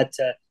got that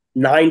to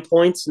 9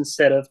 points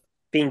instead of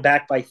being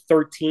back by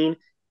 13,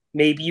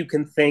 maybe you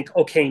can think,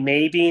 okay,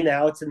 maybe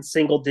now it's in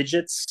single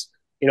digits.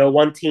 You know,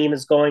 one team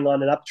is going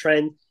on an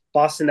uptrend.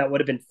 Boston, that would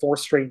have been 4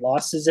 straight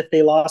losses if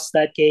they lost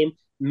that game.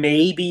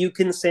 Maybe you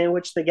can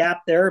sandwich the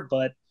gap there,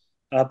 but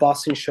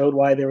Boston showed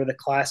why they were the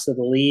class of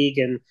the league.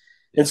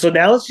 And so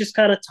now it's just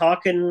kind of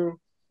talking,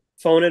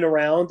 phoning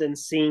around and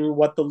seeing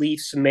what the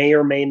Leafs may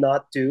or may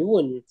not do,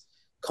 and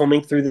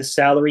combing through the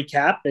salary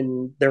cap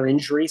and their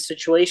injury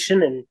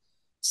situation and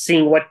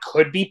seeing what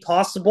could be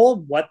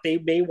possible, what they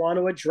may want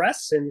to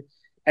address,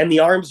 and the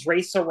arms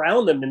race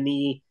around them and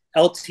the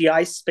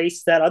LTI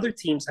space that other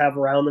teams have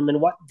around them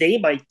and what they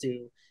might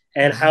do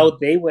and how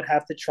they would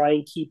have to try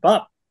and keep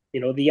up. You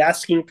know, the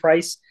asking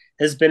price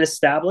has been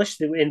established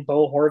in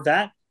Bo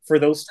Horvat for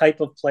those type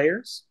of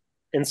players.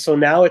 And so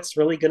now it's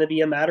really going to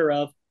be a matter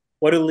of,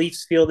 what do the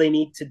Leafs feel they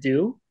need to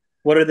do?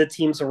 What are the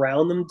teams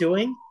around them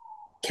doing?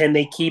 Can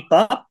they keep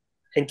up,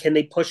 and can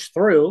they push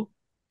through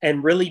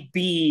and really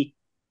be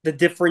the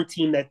different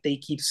team that they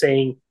keep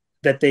saying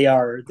that they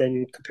are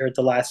than compared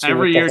to last year?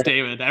 Every year,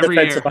 David, every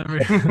year.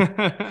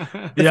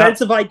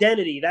 Defensive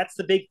identity. That's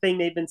the big thing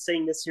they've been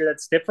saying this year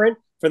that's different.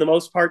 For the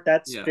most part,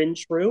 that's been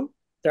true.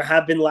 There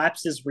have been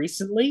lapses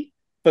recently,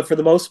 but for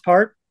the most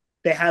part,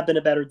 they have been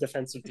a better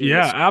defensive team.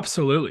 Yeah,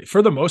 absolutely.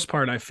 For the most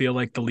part, I feel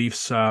like the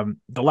Leafs, the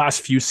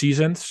last few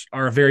seasons,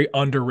 are a very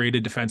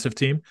underrated defensive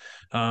team.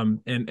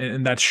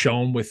 And that's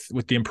shown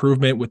with the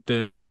improvement, with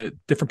the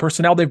different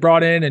personnel they've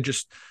brought in, and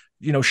just,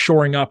 you know,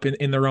 shoring up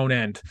in their own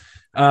end.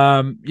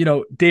 You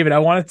know, David, I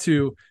wanted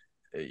to,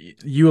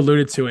 you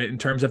alluded to it in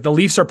terms of the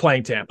Leafs are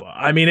playing Tampa.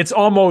 I mean, it's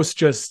almost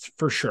just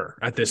for sure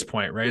at this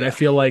point, right? Yeah. I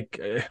feel like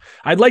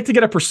I'd like to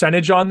get a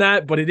percentage on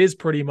that, but it is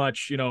pretty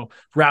much, you know,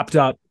 wrapped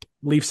up.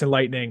 Leafs and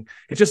Lightning.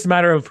 It's just a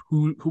matter of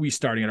who we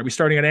starting at. Are we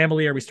starting at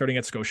Amalie? Are we starting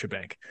at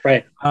Scotiabank?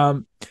 Right.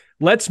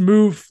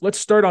 Let's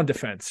start on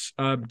defense.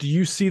 Do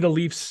you see the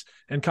Leafs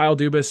and Kyle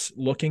Dubas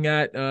looking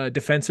at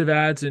defensive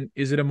ads, and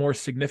is it a more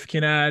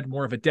significant ad,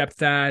 more of a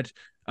depth ad?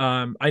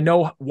 I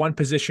know one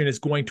position is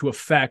going to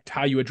affect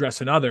how you address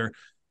another,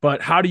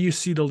 but how do you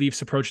see the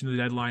Leafs approaching the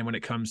deadline when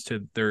it comes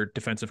to their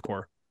defensive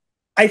core?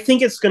 I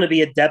think it's going to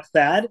be a depth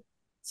ad.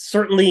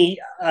 Certainly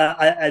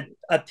a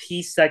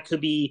piece that could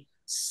be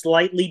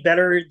slightly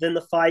better than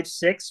the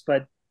 5-6,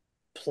 but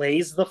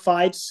plays the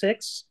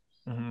 5-6.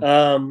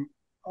 Mm-hmm.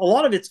 A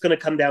lot of it's going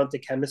to come down to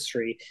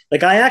chemistry.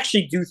 Like, I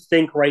actually do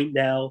think right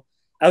now,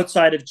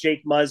 outside of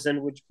Jake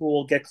Muzzin, which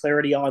we'll get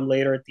clarity on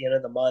later at the end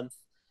of the month,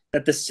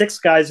 that the 6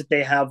 guys that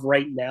they have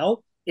right now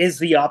is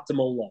the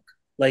optimal look.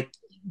 Like,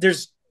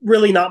 there's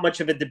really not much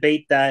of a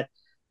debate that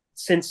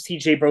since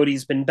TJ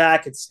Brody's been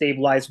back, it's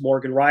stabilized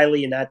Morgan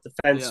Riley in that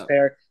defense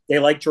pair. They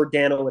like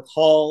Giordano with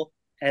Hall,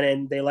 and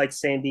then they like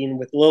Sandin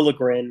with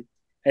Liljegren.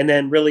 And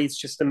then really it's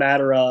just a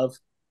matter of,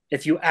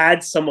 if you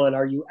add someone,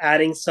 are you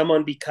adding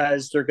someone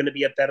because they're going to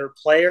be a better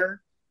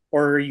player,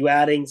 or are you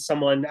adding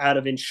someone out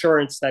of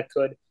insurance that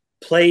could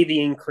play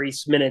the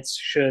increased minutes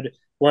should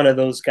one of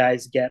those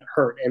guys get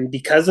hurt. And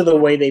because of the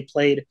way they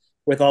played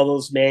with all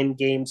those man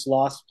games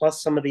lost,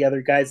 plus some of the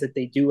other guys that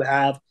they do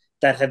have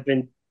that have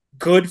been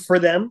good for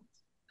them,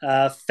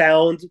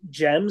 found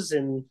gems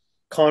in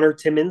Connor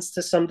Timmins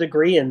to some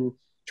degree and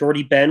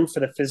Jordy Ben for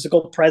the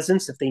physical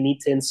presence if they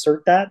need to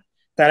insert that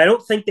I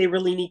don't think they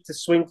really need to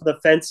swing for the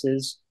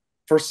fences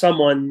for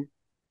someone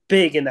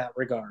big in that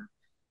regard.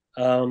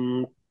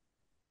 You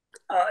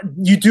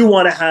do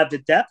want to have the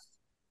depth.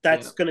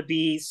 That's going to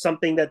be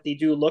something that they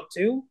do look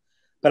to.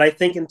 But I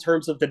think in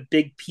terms of the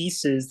big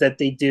pieces that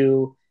they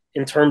do,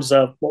 in terms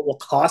of what will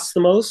cost the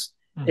most,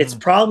 it's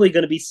probably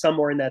going to be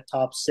somewhere in that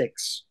top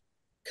 6.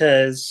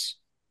 Because,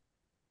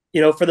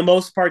 for the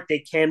most part, they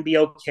can be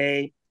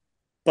okay.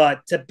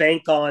 But to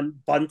bank on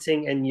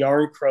Bunting and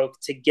Yarncroke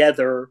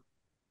together,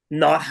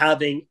 not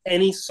having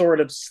any sort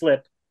of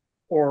slip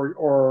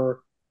or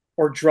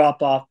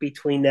drop off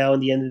between now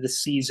and the end of the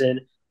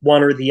season,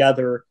 one or the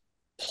other,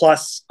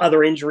 plus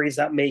other injuries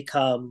that may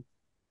come,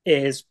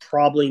 is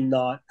probably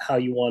not how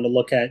you want to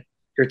look at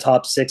your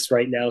top 6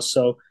 right now.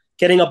 So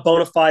getting a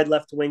bona fide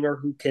left winger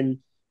who can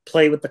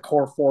play with the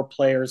core 4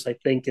 players, I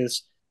think,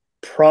 is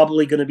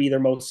probably going to be their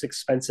most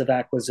expensive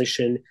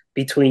acquisition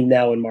between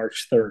now and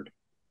March 3rd.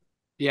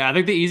 Yeah, I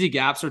think the easy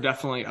gaps are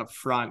definitely up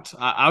front.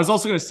 I was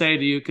also going to say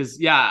to you, because,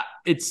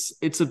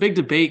 it's a big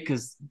debate,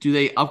 because do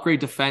they upgrade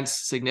defense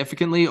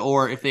significantly,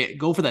 or if they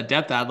go for that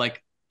depth ad,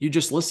 like you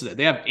just listed it,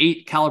 they have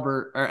 8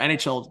 caliber or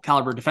NHL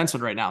caliber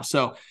defensemen right now.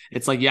 So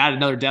it's like you add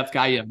another depth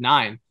guy, you have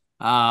 9.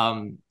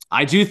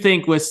 I do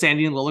think with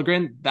Sandy and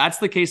Liljegren, that's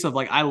the case of,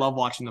 like, I love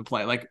watching them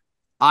play. Like,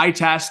 eye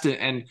test,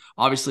 and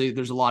obviously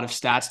there's a lot of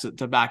stats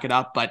to back it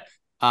up, but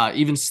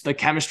even the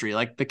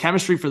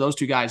chemistry for those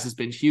two guys has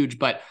been huge.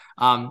 But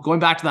going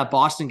back to that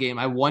Boston game,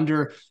 I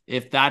wonder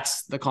if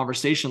that's the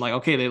conversation. Like,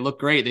 okay, they look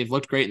great. They've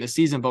looked great in the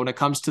season, but when it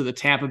comes to the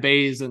Tampa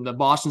Bays and the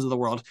Bostons of the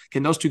world,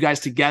 can those two guys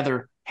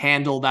together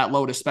handle that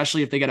load,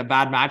 especially if they get a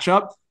bad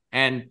matchup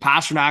and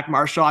Pastrnak,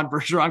 Marchand,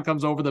 Bergeron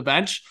comes over the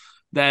bench?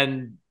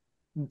 Then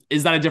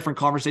is that a different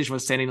conversation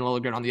with Sandy and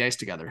Liljegren on the ice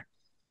together?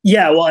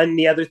 Yeah, well, and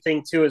the other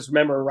thing, too, is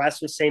remember,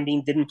 Rasmus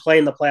Sandin didn't play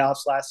in the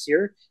playoffs last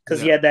year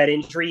because he had that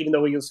injury, even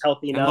though he was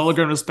healthy enough. And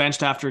Liljegren was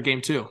benched after game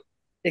 2.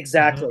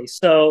 Exactly.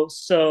 So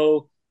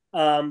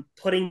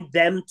putting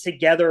them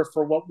together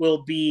for what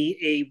will be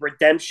a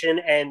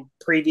redemption and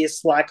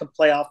previous lack of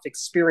playoff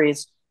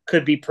experience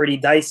could be pretty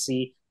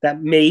dicey.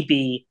 That may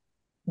be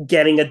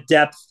getting a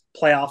depth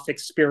playoff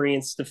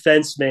experience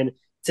defenseman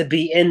to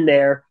be in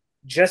there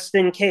just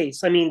in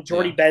case. I mean,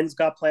 Jordy Ben's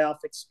got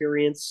playoff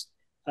experience.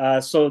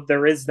 So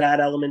there is that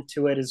element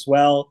to it as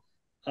well.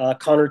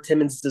 Connor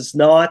Timmins does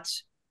not.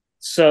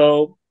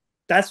 So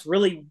that's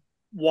really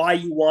why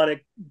you want to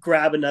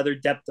grab another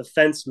depth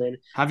defenseman.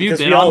 Have you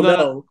been on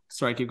the...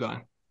 Sorry, keep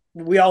going.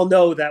 We all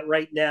know that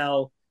right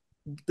now,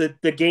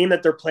 the game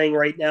that they're playing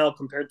right now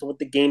compared to what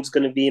the game's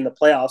going to be in the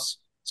playoffs,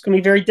 it's going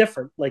to be very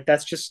different. Like,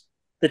 that's just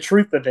the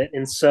truth of it.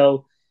 And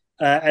so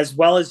as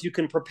well as you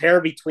can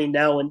prepare between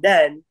now and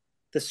then,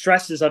 the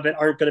stresses of it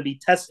aren't going to be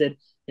tested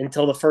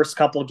until the first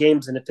couple of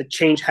games. And if a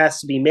change has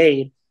to be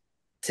made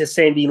to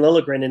Sandy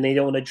Liljegren and they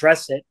don't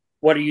address it,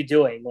 what are you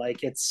doing?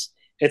 Like, it's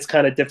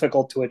kind of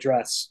difficult to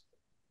address.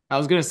 I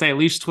was going to say,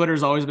 Leafs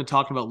Twitter's always been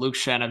talking about Luke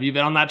Schenn. Have you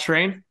been on that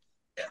train?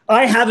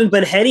 I haven't,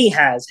 but Henny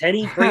has.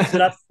 Henny brings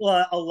it up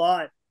a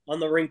lot on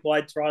the Rink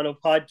Wide Toronto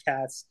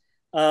podcast.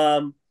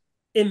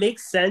 It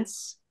makes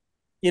sense.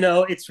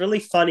 It's really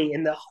funny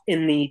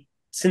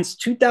since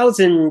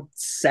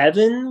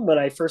 2007, when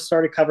I first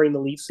started covering the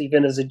Leafs,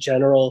 even as a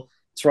general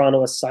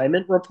Toronto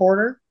assignment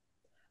reporter,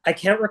 I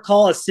can't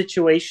recall a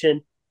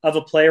situation of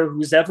a player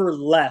who's ever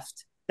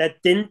left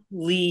that didn't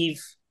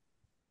leave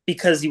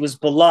because he was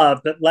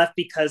beloved, but left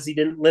because he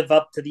didn't live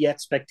up to the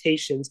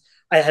expectations.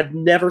 I have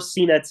never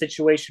seen that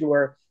situation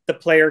where the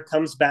player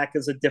comes back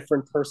as a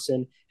different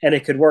person and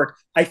it could work.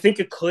 I think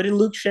it could in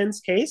Luke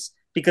Schenn's case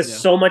because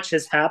so much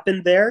has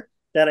happened there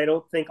that I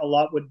don't think a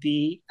lot would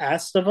be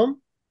asked of him.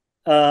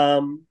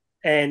 And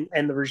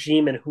the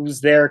regime and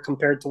who's there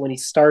compared to when he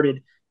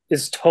started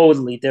is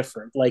totally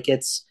different. Like,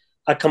 it's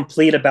a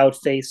complete about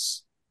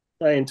face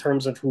in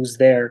terms of who's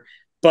there.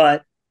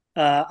 But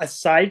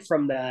aside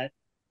from that,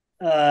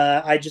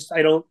 I've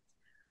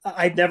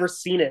never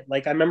seen it.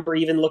 Like, I remember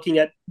even looking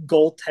at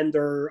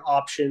goaltender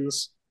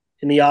options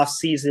in the off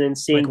season and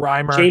seeing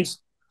like Reimer.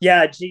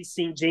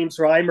 Seeing James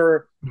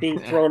Reimer being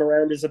thrown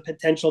around as a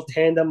potential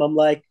tandem. I'm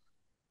like,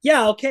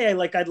 yeah, okay.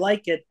 Like, I'd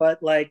like it,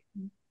 but like,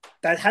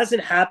 that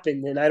hasn't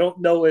happened. And I don't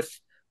know if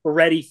we're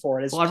ready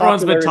for it. Well,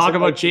 everyone's been talking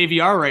about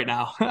JVR right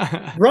now.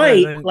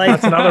 Right. Yeah, like,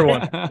 that's another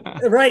one.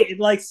 Right.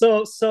 Like,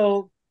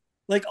 so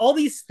like all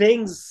these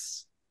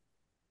things,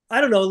 I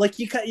don't know, like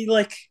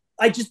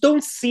I just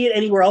don't see it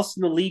anywhere else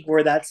in the league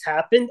where that's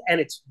happened and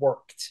it's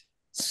worked.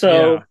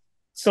 So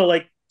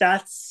like,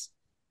 that's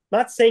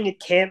not saying it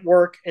can't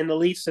work. And the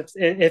Leafs,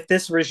 if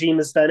this regime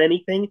has done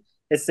anything,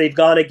 it's they've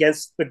gone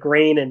against the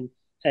grain and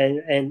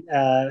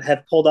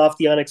have pulled off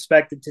the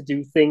unexpected to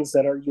do things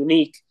that are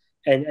unique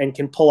and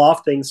can pull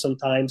off things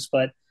sometimes.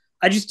 But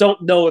I just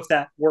don't know if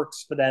that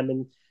works for them.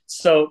 And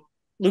so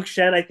Luke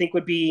Shen, I think,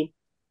 would be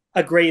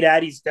a great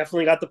ad. He's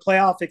definitely got the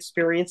playoff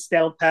experience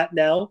down pat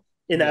now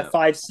in that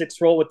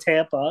 5-6 role with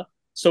Tampa.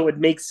 So it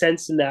makes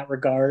sense in that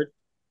regard.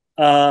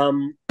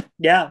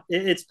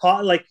 It's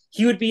like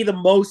he would be the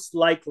most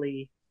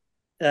likely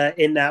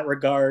in that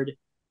regard.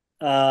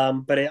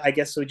 But I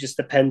guess it would just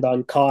depend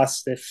on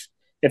cost.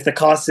 If the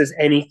cost is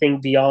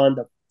anything beyond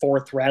a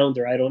 4th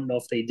rounder, I don't know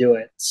if they do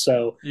it.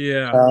 So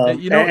go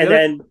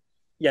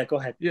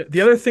ahead. Yeah,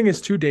 the other thing is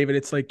too, David.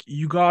 It's like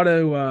you got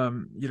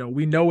to,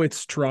 we know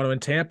it's Toronto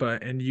and Tampa,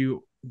 and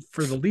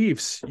for the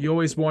Leafs, you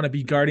always want to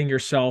be guarding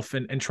yourself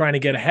and trying to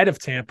get ahead of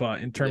Tampa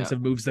in terms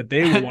of moves that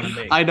they would want to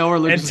make. I know where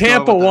Luke and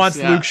Tampa wants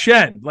Luke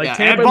Shen. Like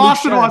Tampa, and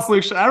Boston wants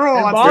Luke Shen.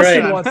 Everyone wants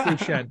Boston wants Luke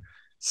Shen.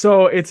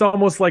 So it's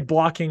almost like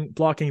blocking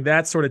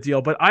that sort of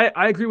deal. But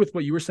I agree with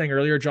what you were saying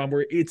earlier, John,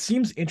 where it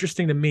seems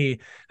interesting to me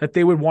that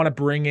they would want to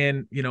bring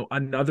in,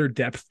 another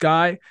depth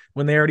guy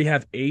when they already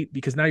have 8,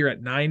 because now you're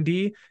at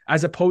 90,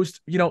 as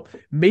opposed,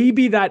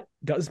 maybe that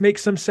does make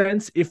some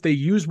sense if they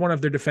use one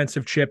of their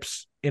defensive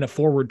chips in a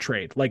forward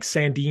trade, like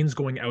Sandin's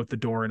going out the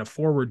door in a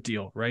forward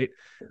deal, right?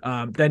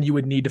 Then you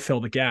would need to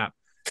fill the gap.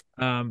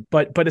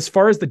 But as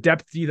far as the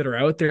depth that are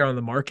out there on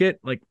the market,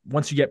 like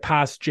once you get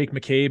past Jake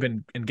McCabe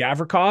and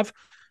Gavrikov,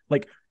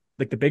 like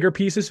the bigger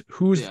pieces,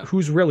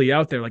 who's really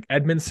out there? Like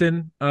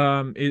Edmondson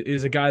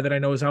is a guy that I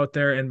know is out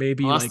there, and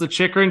maybe unless the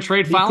Chychrun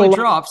trade finally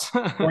drops.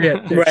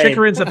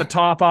 Chychrun's at the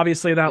top,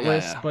 obviously, of that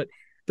list, but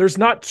there's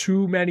not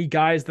too many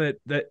guys that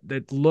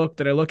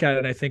I look at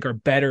and I think are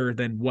better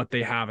than what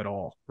they have at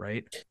all,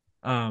 right?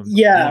 I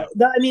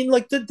mean,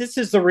 like this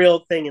is the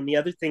real thing, and the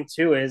other thing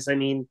too is, I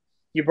mean,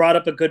 you brought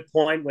up a good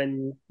point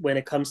when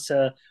it comes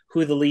to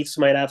who the Leafs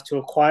might have to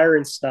acquire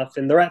and stuff,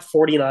 and they're at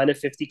 49 to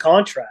 50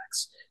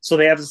 contracts. So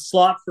they have a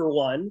slot for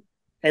one,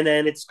 and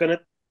then it's going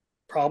to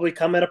probably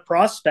come at a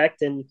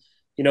prospect, and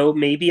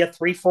maybe a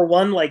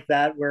 3-for-1 like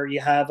that, where you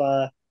have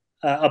a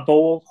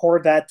Bo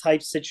Horvat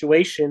type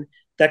situation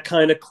that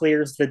kind of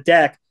clears the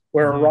deck,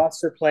 where a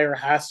roster player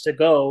has to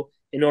go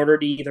in order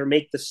to either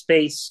make the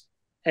space.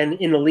 And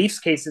in the Leafs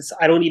case,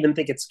 I don't even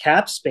think it's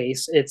cap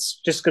space;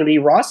 it's just going to be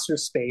roster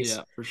space.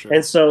 Yeah, for sure.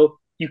 And so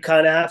you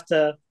kind of have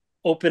to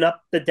open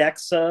up the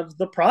decks of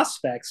the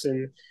prospects,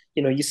 and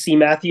you see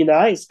Matthew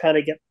Nyes kind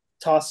of get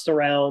tossed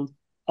around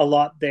a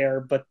lot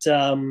there, but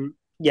I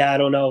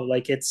don't know.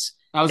 Like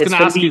I was going to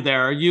ask you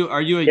there. Are you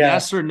a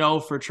yes or no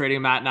for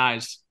trading Matt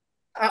Nyes?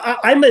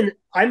 I'm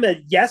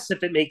a yes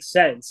if it makes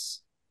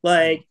sense.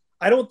 Like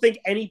I don't think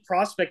any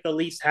prospect the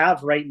Leafs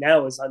have right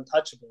now is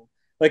untouchable.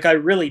 Like I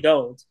really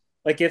don't.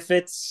 Like if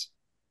it's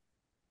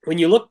when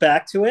you look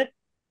back to it,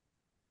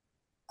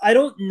 I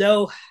don't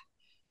know.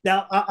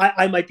 Now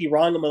I might be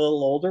wrong. I'm a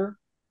little older,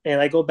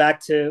 and I go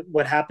back to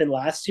what happened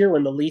last year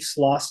when the Leafs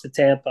lost to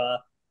Tampa,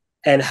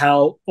 and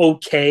how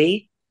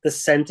okay the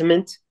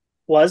sentiment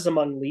was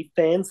among Leaf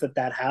fans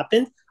that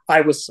happened.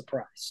 I was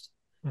surprised.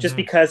 Just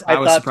because I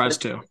was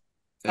surprised too.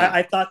 Yeah.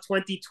 I thought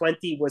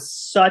 2020 was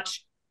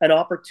such an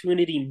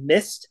opportunity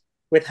missed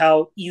with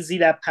how easy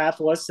that path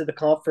was to the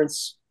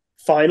conference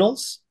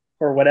finals,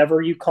 or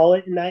whatever you call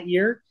it in that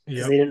year,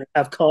 because they didn't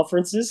have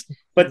conferences.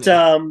 But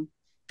to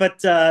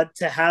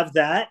have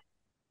that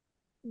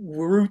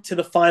route to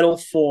the Final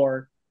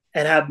Four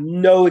and have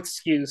no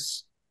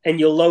excuse, and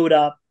you load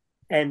up,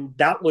 and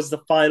that was the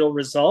final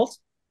result,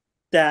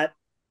 that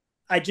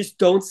I just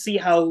don't see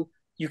how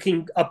you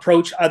can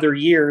approach other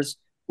years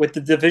with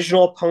the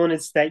divisional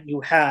opponents that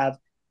you have,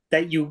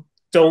 that you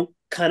don't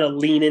kind of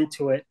lean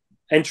into it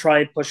and try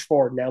and push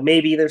forward. Now,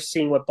 maybe they're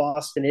seeing what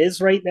Boston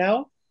is right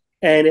now,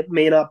 and it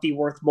may not be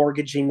worth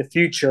mortgaging the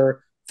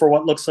future for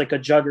what looks like a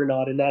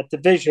juggernaut in that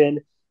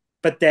division.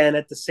 But then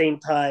at the same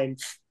time,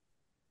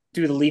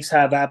 do the Leafs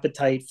have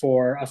appetite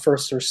for a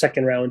first or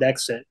second round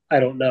exit?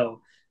 I don't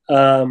know.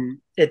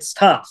 It's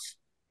tough.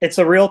 It's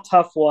a real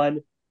tough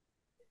one.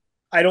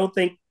 I don't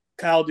think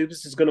Kyle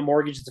Dubas is going to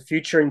mortgage the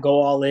future and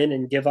go all in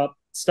and give up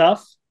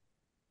stuff,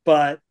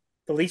 but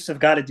the Leafs have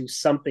got to do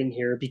something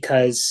here,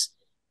 because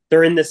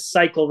they're in this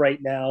cycle right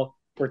now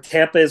where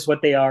Tampa is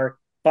what they are,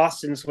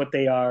 Boston's what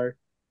they are,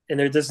 and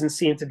there doesn't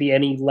seem to be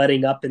any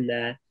letting up in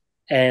that.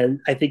 And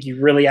I think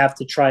you really have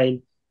to try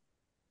and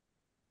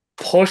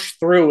push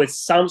through with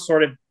some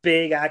sort of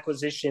big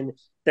acquisition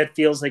that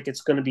feels like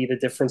it's going to be the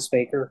difference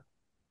maker.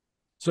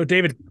 So,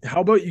 David,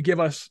 how about you give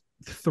us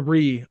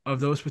 3 of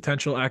those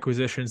potential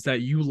acquisitions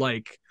that you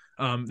like,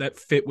 that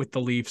fit with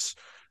the Leafs?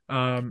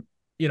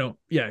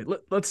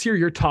 Let's hear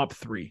your top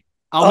 3.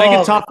 I'll make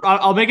it tough.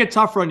 I'll make it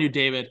tougher on you,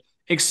 David.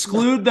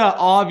 Exclude the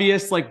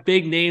obvious, like,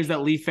 big names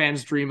that Leaf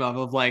fans dream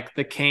of like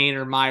the Kane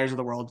or Myers of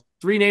the world.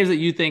 3 names that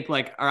you think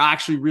like are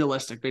actually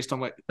realistic based on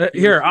what.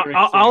 Here,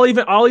 I'll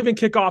even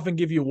kick off and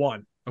give you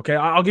one. Okay,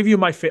 I'll give you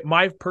my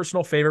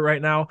personal favorite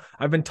right now.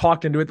 I've been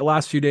talked into it the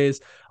last few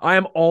days. I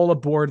am all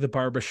aboard the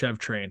Barbashev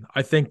train.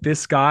 I think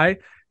this guy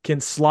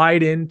can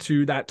slide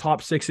into that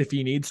top 6 if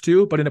he needs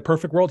to, but in a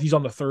perfect world, he's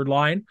on the third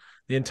line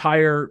the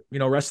entire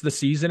rest of the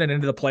season and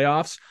into the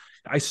playoffs.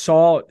 I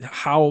saw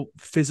how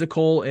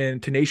physical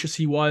and tenacious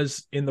he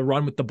was in the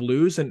run with the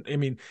Blues. And I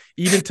mean,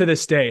 even to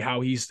this day,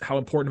 how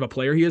important of a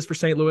player he is for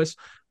St. Louis.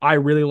 I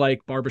really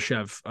like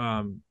Barbashev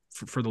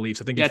for the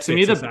Leafs. I think to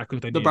me, exactly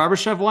what they need.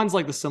 Barbashev one's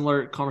like the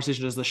similar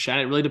conversation as the Shen.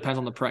 It really depends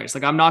on the price.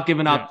 Like I'm not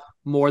giving up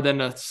more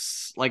than a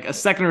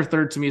second or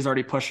third. To me is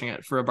already pushing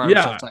it for a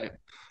Barbashev type.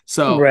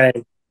 So right.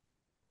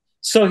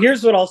 So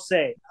here's what I'll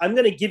say. I'm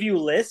going to give you a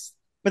list,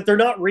 but they're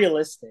not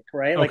realistic,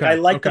 right? Like I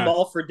like them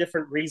all for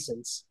different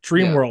reasons.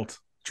 Dream world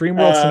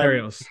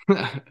scenarios.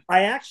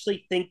 I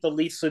actually think the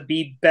Leafs would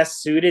be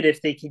best suited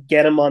if they could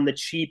get him on the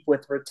cheap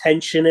with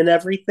retention and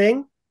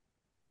everything,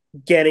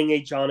 getting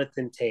a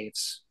Jonathan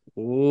Toews.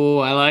 Oh,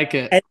 I like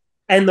it.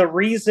 And the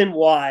reason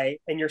why,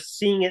 and you're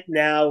seeing it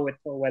now with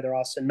whether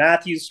Austin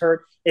Matthews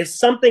hurt, if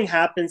something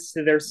happens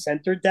to their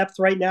center depth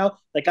right now,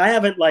 like I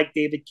haven't liked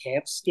David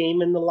Kamp's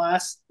game in the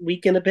last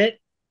week and a bit.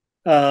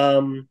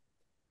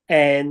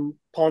 And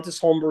Pontus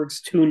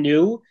Holmberg's too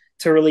new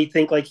to really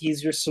think like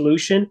he's your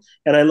solution.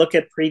 And I look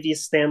at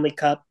previous Stanley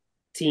Cup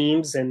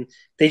teams and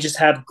they just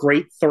have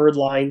great third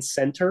line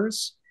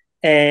centers.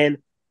 And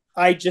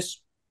I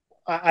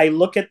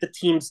look at the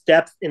team's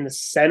depth in the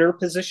center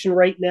position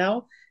right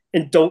now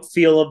and don't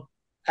feel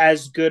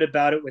as good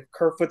about it with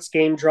Kerfoot's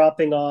game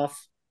dropping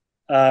off,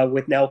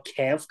 with now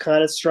Kampf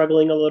kind of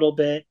struggling a little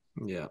bit.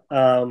 Yeah.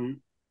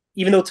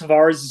 Even though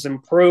Tavares has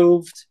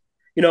improved,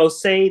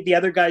 say the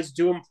other guys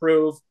do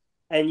improve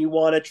and you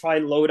want to try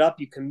and load up,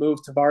 you can move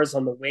Tavares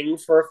on the wing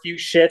for a few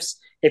shifts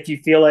if you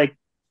feel like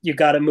you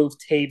got to move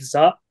Taves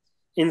up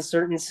in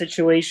certain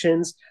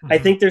situations. Mm-hmm. I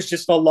think there's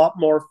just a lot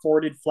more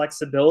afforded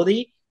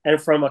flexibility.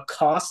 And from a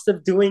cost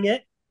of doing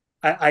it,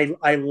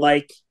 I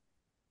like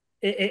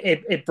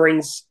it.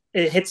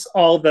 It hits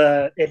all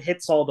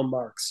the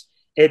marks.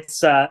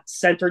 It's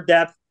center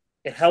depth.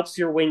 It helps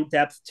your wing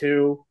depth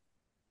too.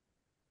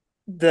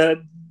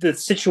 The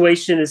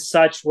situation is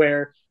such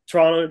where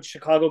Toronto and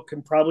Chicago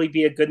can probably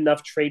be a good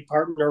enough trade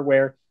partner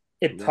where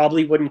it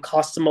probably wouldn't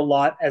cost them a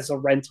lot as a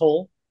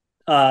rental,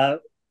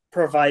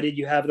 provided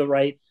you have the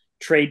right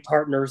trade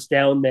partners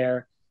down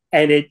there,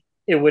 and it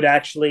would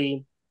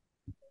actually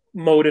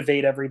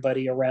motivate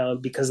everybody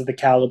around because of the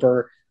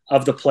caliber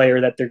of the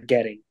player that they're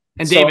getting.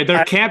 And David,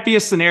 there can't be a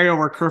scenario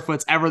where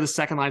Kerfoot's ever the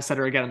second line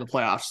center again in the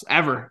playoffs,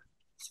 ever.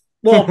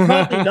 Well,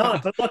 probably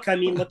not. But look,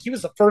 he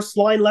was the first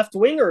line left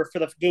winger for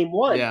the game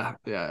one. Yeah.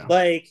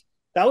 Like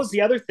that was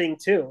the other thing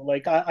too.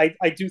 Like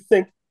I do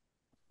think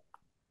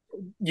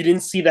you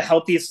didn't see the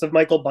healthiest of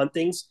Michael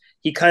Buntings.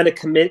 He kind of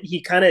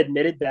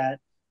admitted that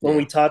when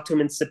we talked to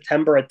him in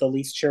September at the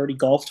Leafs charity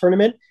golf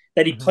tournament,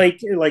 that he played,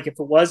 like if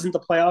it wasn't the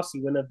playoffs, he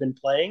wouldn't have been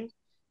playing.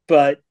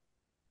 But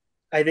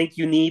I think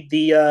you need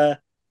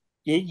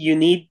you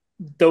need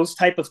those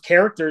type of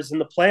characters in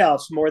the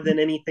playoffs more than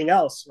anything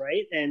else,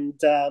 right? And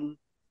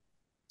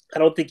I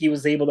don't think he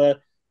was able to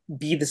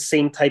be the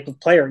same type of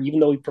player, even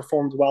though he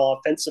performed well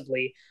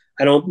offensively.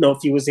 I don't know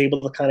if he was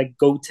able to kind of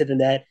go to the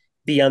net,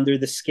 be under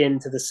the skin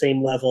to the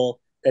same level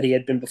that he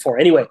had been before.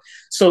 Anyway,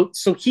 so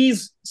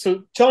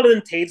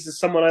Jonathan Toews is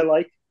someone I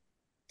like.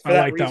 I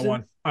like that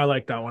one. I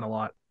like that one a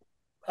lot.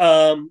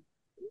 Timo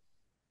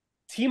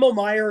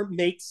Meier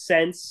makes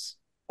sense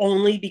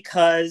only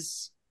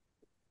because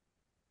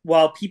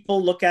while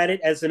people look at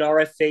it as an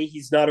RFA,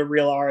 he's not a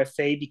real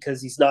RFA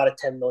because he's not a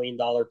 $10 million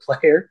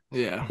player.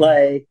 Yeah.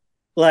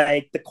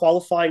 Like the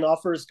qualifying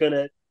offer is going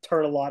to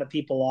turn a lot of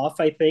people off,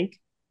 I think.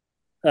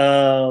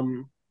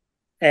 And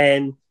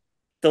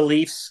the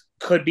Leafs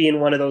could be in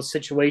one of those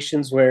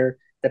situations where,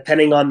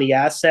 depending on the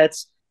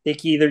assets, they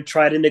can either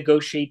try to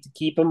negotiate to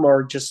keep him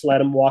or just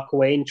let him walk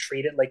away and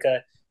treat it like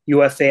a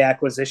UFA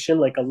acquisition,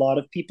 like a lot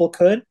of people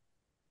could.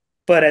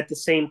 But at the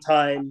same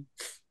time,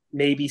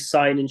 maybe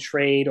sign and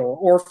trade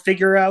or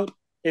figure out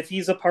if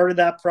he's a part of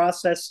that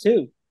process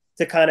too,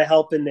 to kind of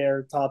help in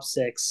their top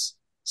six.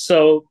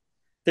 So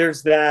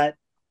there's that.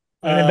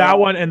 And that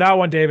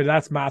one, David,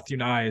 that's Matthew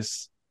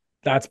Nyes.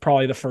 That's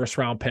probably the first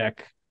round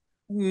pick.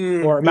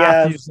 Or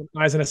Matthews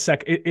Nyes in a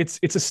sec.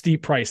 It's a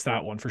steep price,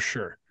 that one for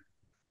sure.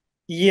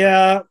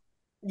 Yeah.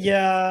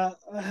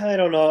 I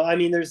don't know. I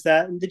mean, there's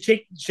that. And the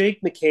Jake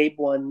McCabe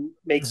one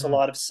makes a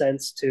lot of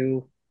sense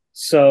too.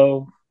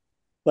 So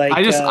like,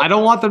 I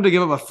don't want them to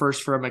give up a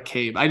first for a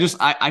McCabe.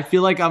 I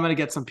feel like I'm going to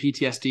get some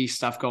PTSD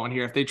stuff going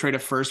here if they trade a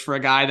first for a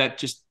guy that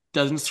just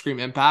doesn't scream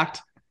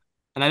impact.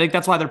 And I think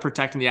that's why they're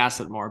protecting the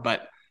asset more.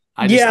 But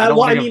I don't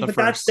want to give up the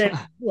first. That's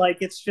it. Like,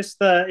 it's just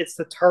it's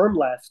the term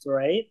left,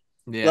 right?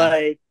 Yeah.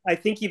 Like, I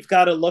think you've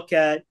got to look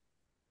at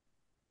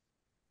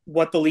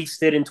what the Leafs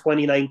did in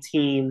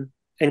 2019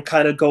 and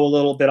kind of go a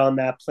little bit on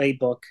that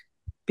playbook,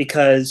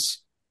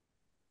 because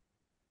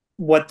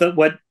what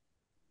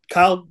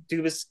Kyle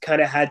Dubas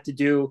kind of had to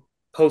do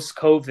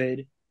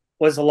post-COVID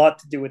was a lot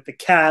to do with the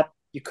cap.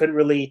 You couldn't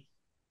really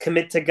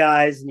commit to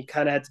guys, and you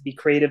kind of had to be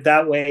creative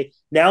that way.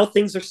 Now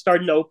things are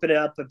starting to open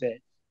up a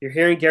bit. You're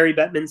hearing Gary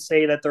Bettman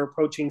say that they're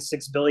approaching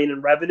 $6 billion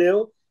in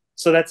revenue.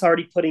 So that's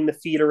already putting the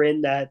feeder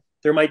in that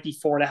there might be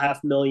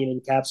 $4.5 million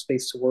in cap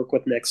space to work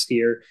with next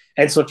year.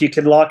 And so if you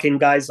can lock in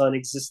guys on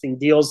existing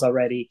deals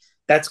already,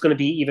 that's going to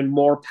be even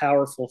more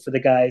powerful for the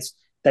guys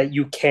that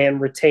you can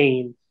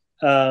retain,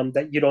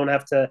 that you don't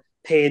have to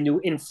pay a new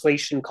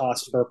inflation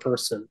cost for a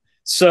person.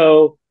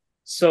 So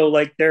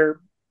like there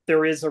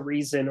is a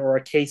reason or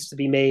a case to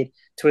be made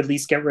to at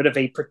least get rid of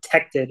a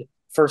protected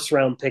first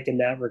round pick in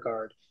that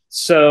regard.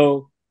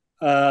 So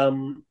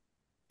that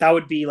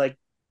would be like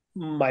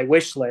my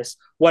wish list.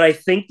 What I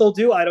think they'll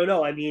do, I don't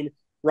know. I mean,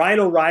 Ryan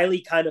O'Reilly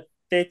kind of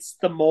fits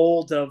the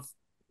mold of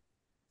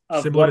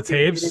similar to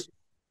Taves,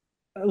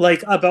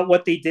 like about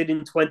what they did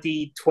in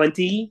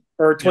 2020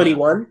 or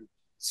 21. Yeah.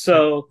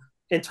 So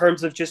in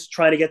terms of just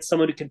trying to get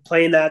someone who can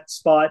play in that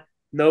spot,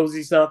 knows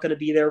he's not going to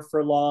be there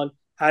for long,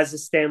 has a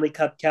Stanley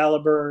Cup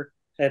caliber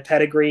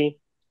pedigree.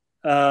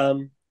 Look,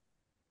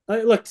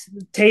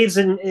 Taves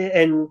and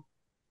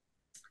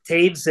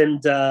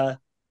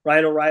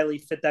Ryan O'Reilly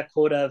fit that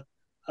quota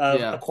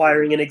of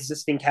acquiring an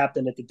existing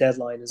captain at the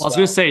deadline as well. I was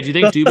going to say, do you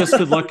think Dubas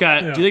could look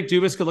at? Do you think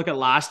Dubas could look at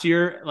last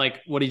year,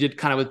 like what he did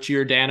kind of with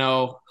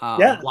Giordano,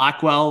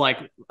 Blackwell?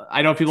 Like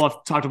I know people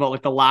have talked about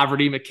like the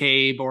Laverty,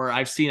 McCabe, or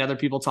I've seen other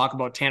people talk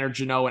about Tanner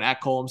Jeannot and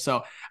Ekholm.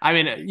 So I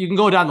mean, you can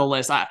go down the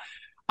list.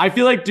 I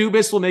feel like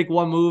Dubas will make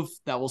one move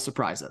that will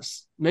surprise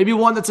us. Maybe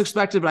one that's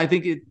expected, but I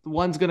think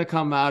one's going to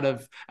come out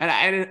of,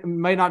 and it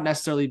might not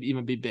necessarily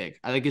even be big.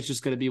 I think it's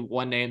just going to be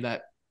one name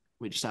that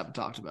we just haven't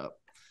talked about.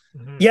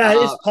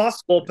 Yeah, it's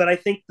possible, but I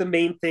think the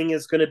main thing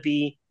is going to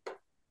be,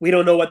 we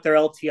don't know what their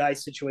LTI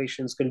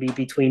situation is going to be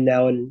between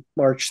now and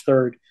March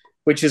 3rd,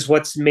 which is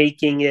what's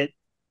making it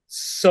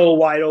so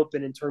wide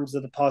open in terms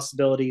of the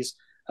possibilities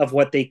of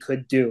what they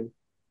could do.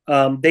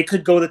 They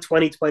could go the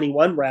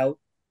 2021 route,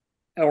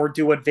 or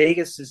do what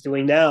Vegas is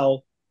doing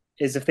now,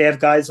 is if they have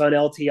guys on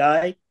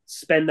LTI,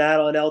 spend that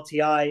on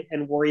LTI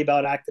and worry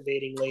about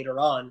activating later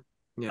on,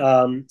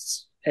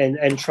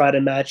 and try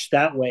to match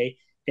that way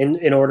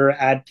in order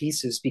to add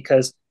pieces.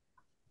 Because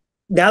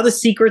now the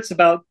secrets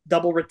about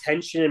double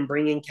retention and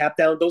bringing cap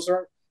down, those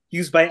are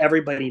used by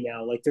everybody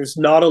now. Like there's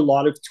not a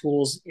lot of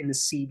tools in the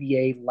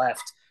CBA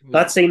left.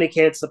 Not saying they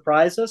can't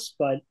surprise us,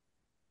 but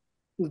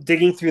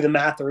digging through the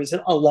math, there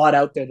isn't a lot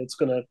out there that's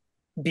going to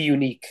be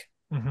unique.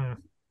 Mm-hmm.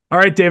 All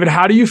right, David,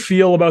 how do you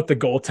feel about the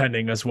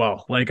goaltending as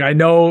well? Like, I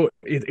know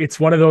it's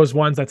one of those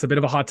ones that's a bit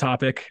of a hot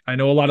topic. I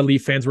know a lot of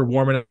Leaf fans were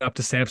warming up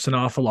to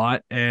Samsonov a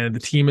lot, and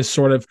the team has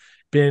sort of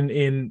been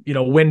in,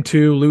 win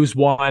 2, lose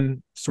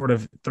 1, sort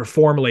of their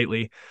form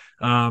lately.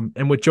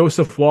 And with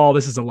Joseph Woll,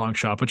 this is a long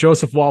shot, but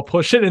Joseph Woll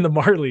pushing in the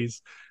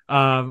Marlies.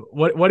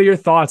 What are your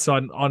thoughts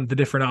on the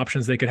different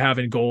options they could have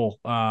in goal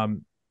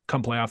come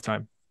playoff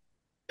time?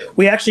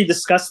 We actually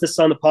discussed this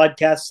on the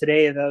podcast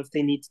today about if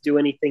they need to do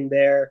anything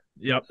there.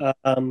 Yep.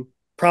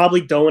 Probably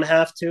don't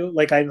have to.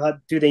 Like,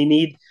 do they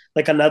need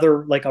like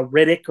another, like a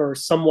Riddick or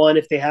someone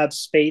if they have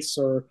space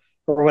or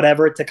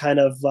whatever to kind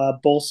of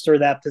bolster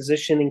that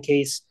position in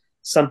case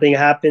something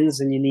happens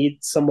and you need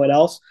someone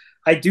else?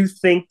 I do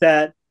think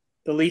that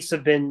the Leafs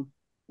have been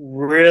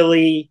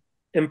really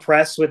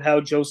impressed with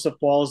how Joseph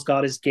Woll's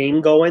got his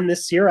game going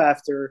this year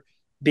after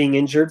being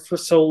injured for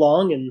so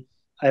long. And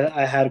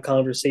I had a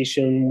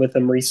conversation with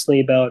him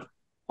recently about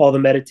all the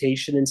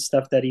meditation and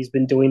stuff that he's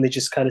been doing to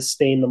just kind of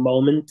stay in the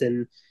moment.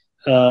 And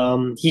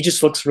he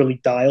just looks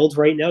really dialed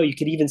right now. You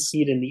could even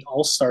see it in the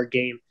All-Star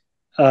game.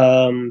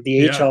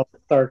 The AHL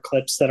All-Star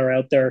clips that are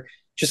out there,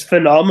 just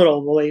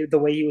phenomenal the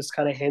way he was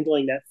kind of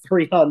handling that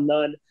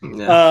 3-on-none.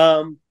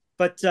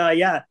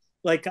 Yeah.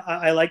 Like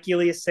I like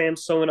Ilya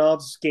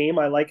Samsonov's game.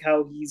 I like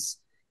how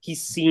he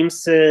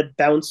seems to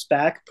bounce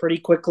back pretty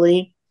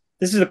quickly.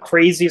 This is the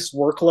craziest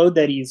workload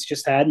that he's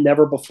just had,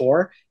 never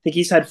before. I think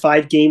he's had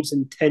 5 games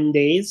in 10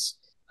 days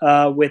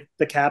with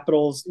the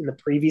Capitals in the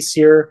previous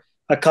year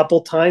a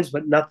couple times,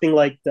 but nothing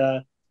like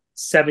the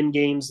 7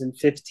 games in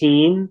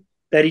 15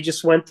 that he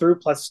just went through,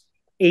 plus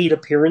 8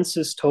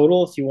 appearances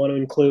total, if you want to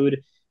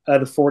include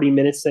the 40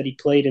 minutes that he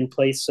played in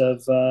place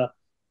of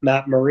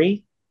Matt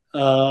Murray.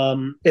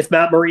 If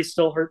Matt Murray's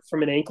still hurt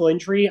from an ankle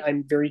injury,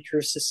 I'm very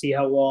curious to see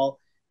how Woll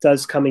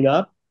does coming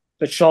up.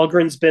 But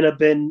Shalgren's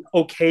been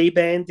okay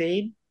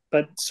Band-Aid,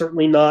 but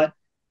certainly not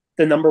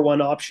the number 1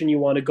 option you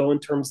want to go in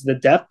terms of the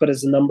depth. But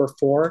as a number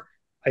 4,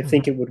 I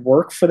think it would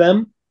work for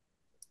them.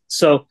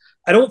 So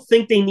I don't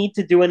think they need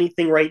to do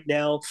anything right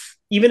now.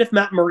 Even if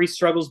Matt Murray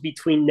struggles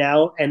between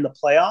now and the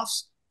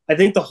playoffs, I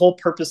think the whole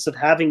purpose of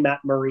having Matt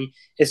Murray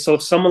is so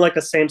if someone like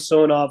a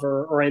Samsonov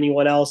or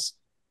anyone else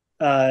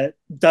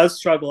does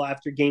struggle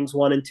after games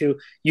 1 and 2,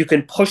 you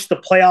can push the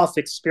playoff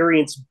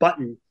experience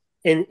button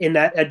in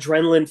that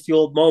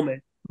adrenaline-fueled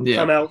moment,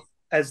 come out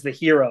as the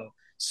hero.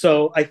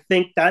 So I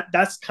think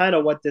that's kind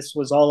of what this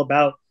was all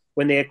about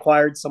when they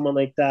acquired someone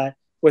like that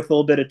with a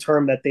little bit of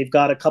term, that they've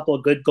got a couple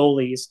of good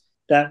goalies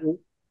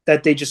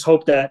that they just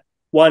hope that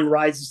one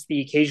rises to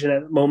the occasion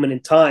at a moment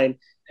in time.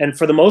 And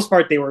for the most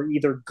part, they were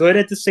either good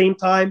at the same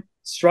time,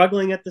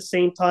 struggling at the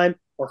same time,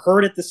 or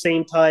hurt at the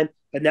same time.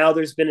 But now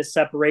there's been a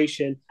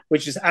separation,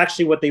 which is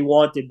actually what they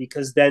wanted,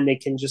 because then they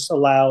can just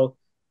allow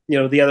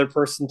the other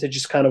person to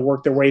just kind of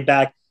work their way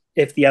back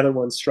if the other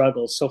one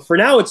struggles. So for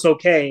now, it's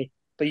okay,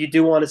 but you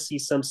do want to see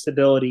some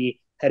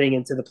stability heading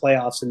into the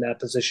playoffs in that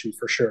position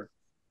for sure.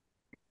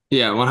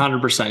 Yeah,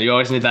 100%. You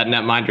always need that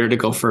netminder to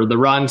go for the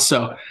run.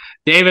 So,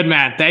 David,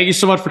 man, thank you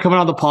so much for coming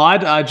on the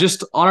pod.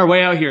 Just on our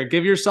way out here,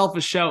 give yourself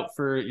a shout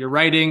for your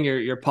writing,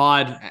 your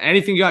pod,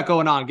 anything you got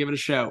going on, give it a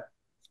shout.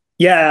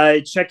 Yeah,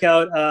 check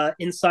out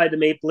Inside the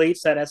Maple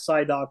Leafs at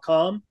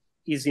si.com.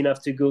 Easy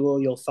enough to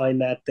Google. You'll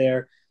find that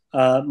there.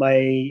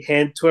 My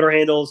Twitter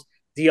handle's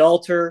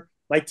DAlter.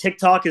 My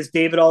TikTok is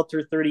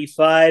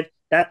DavidAlter35.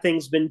 That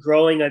thing's been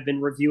growing. I've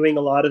been reviewing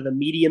a lot of the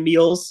media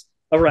meals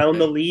around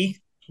the league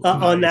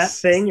on that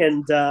thing,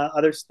 and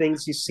other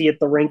things you see at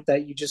the rink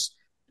that you just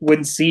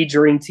wouldn't see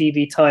during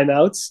TV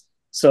timeouts.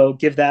 So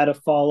give that a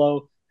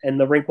follow. And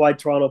the Rink Wide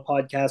Toronto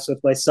podcast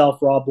with myself,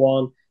 Rob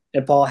Wong,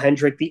 and Paul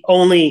Hendrick, the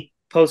only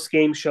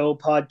post-game show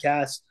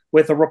podcast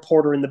with a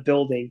reporter in the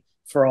building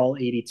for all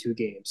 82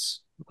 games.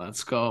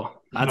 Let's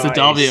go. That's a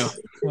W.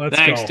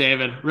 Thanks,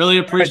 David. Really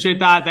appreciate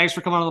that. Thanks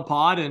for coming on the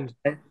pod. And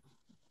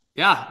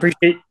yeah.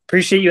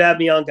 Appreciate you having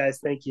me on, guys.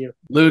 Thank you.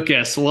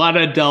 Lucas, what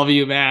a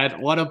W,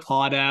 man. What a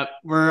pod app.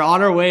 We're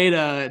on our way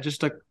to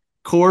just a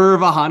quarter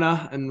of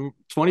 100 and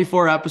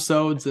 24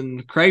 episodes,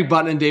 and Craig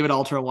Button and David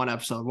Alter on one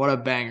episode. What a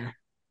banger.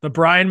 The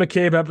Brian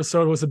McCabe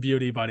episode was a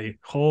beauty, buddy.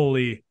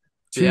 Holy.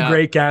 Two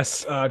great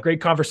guests.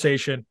 Great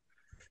conversation.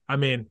 I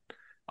mean,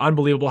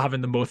 unbelievable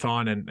having them both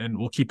on, and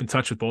we'll keep in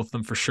touch with both of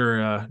them for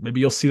sure. Maybe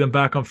you'll see them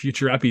back on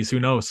future epis. Who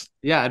knows?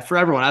 Yeah. And for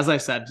everyone, as I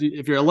said,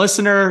 if you're a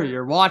listener,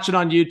 you're watching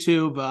on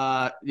YouTube,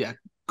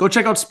 go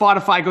check out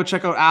Spotify, go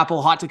check out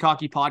Apple, Hot Take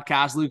Hockey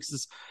Podcast. Lucas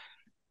is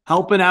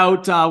helping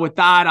out with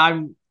that.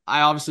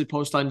 I obviously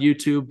post on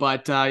YouTube,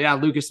 but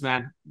Lucas,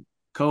 man,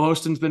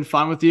 co-hosting's been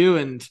fun with you,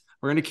 and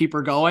we're going to keep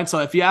her going. So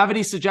if you have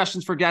any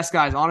suggestions for guests,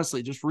 guys,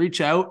 honestly, just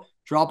reach out,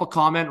 drop a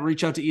comment,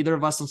 reach out to either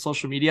of us on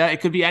social media. It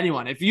could be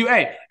anyone. If you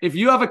have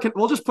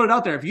we'll just put it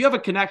out there. If you have a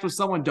connect with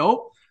someone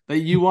dope that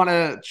you want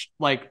to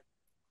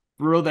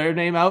throw their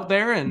name out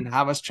there and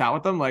have us chat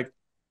with them,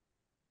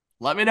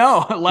 let me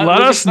know. Let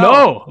us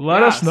know.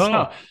 Let us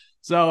know.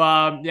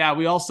 So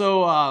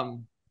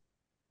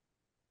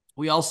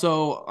we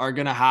also are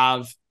going to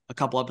have a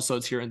couple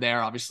episodes here and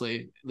there,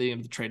 obviously leading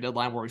to the trade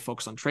deadline, where we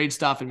focus on trade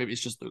stuff, and maybe it's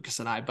just Lucas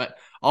and I, but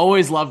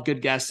always love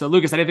good guests. So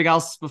Lucas, anything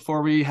else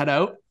before we head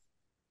out?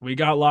 We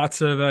got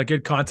lots of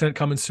good content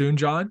coming soon,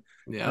 John.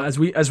 Yeah. As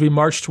we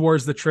march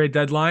towards the trade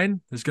deadline,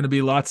 there's going to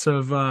be lots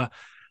of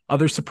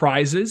other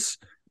surprises.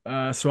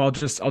 So I'll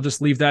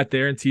just leave that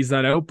there and tease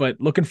that out, but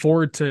looking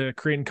forward to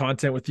creating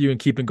content with you and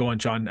keeping going,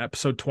 John.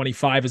 Episode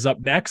 25 is up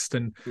next.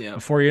 And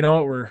before you know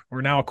it,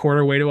 we're now a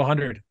quarter way to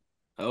 100.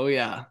 Oh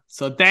yeah.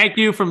 So thank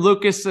you from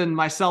Lucas and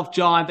myself,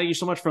 John. Thank you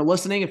so much for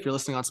listening. If you're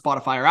listening on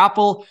Spotify or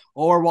Apple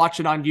or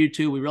watching on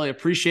YouTube, we really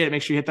appreciate it.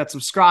 Make sure you hit that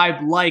subscribe,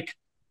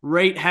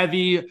 rate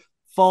heavy,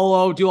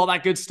 follow, do all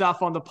that good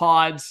stuff on the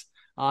pods,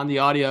 on the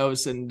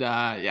audios. And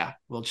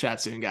we'll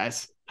chat soon,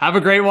 guys. Have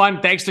a great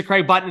one. Thanks to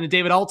Craig Button and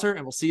David Alter,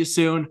 and we'll see you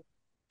soon.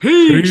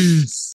 Peace.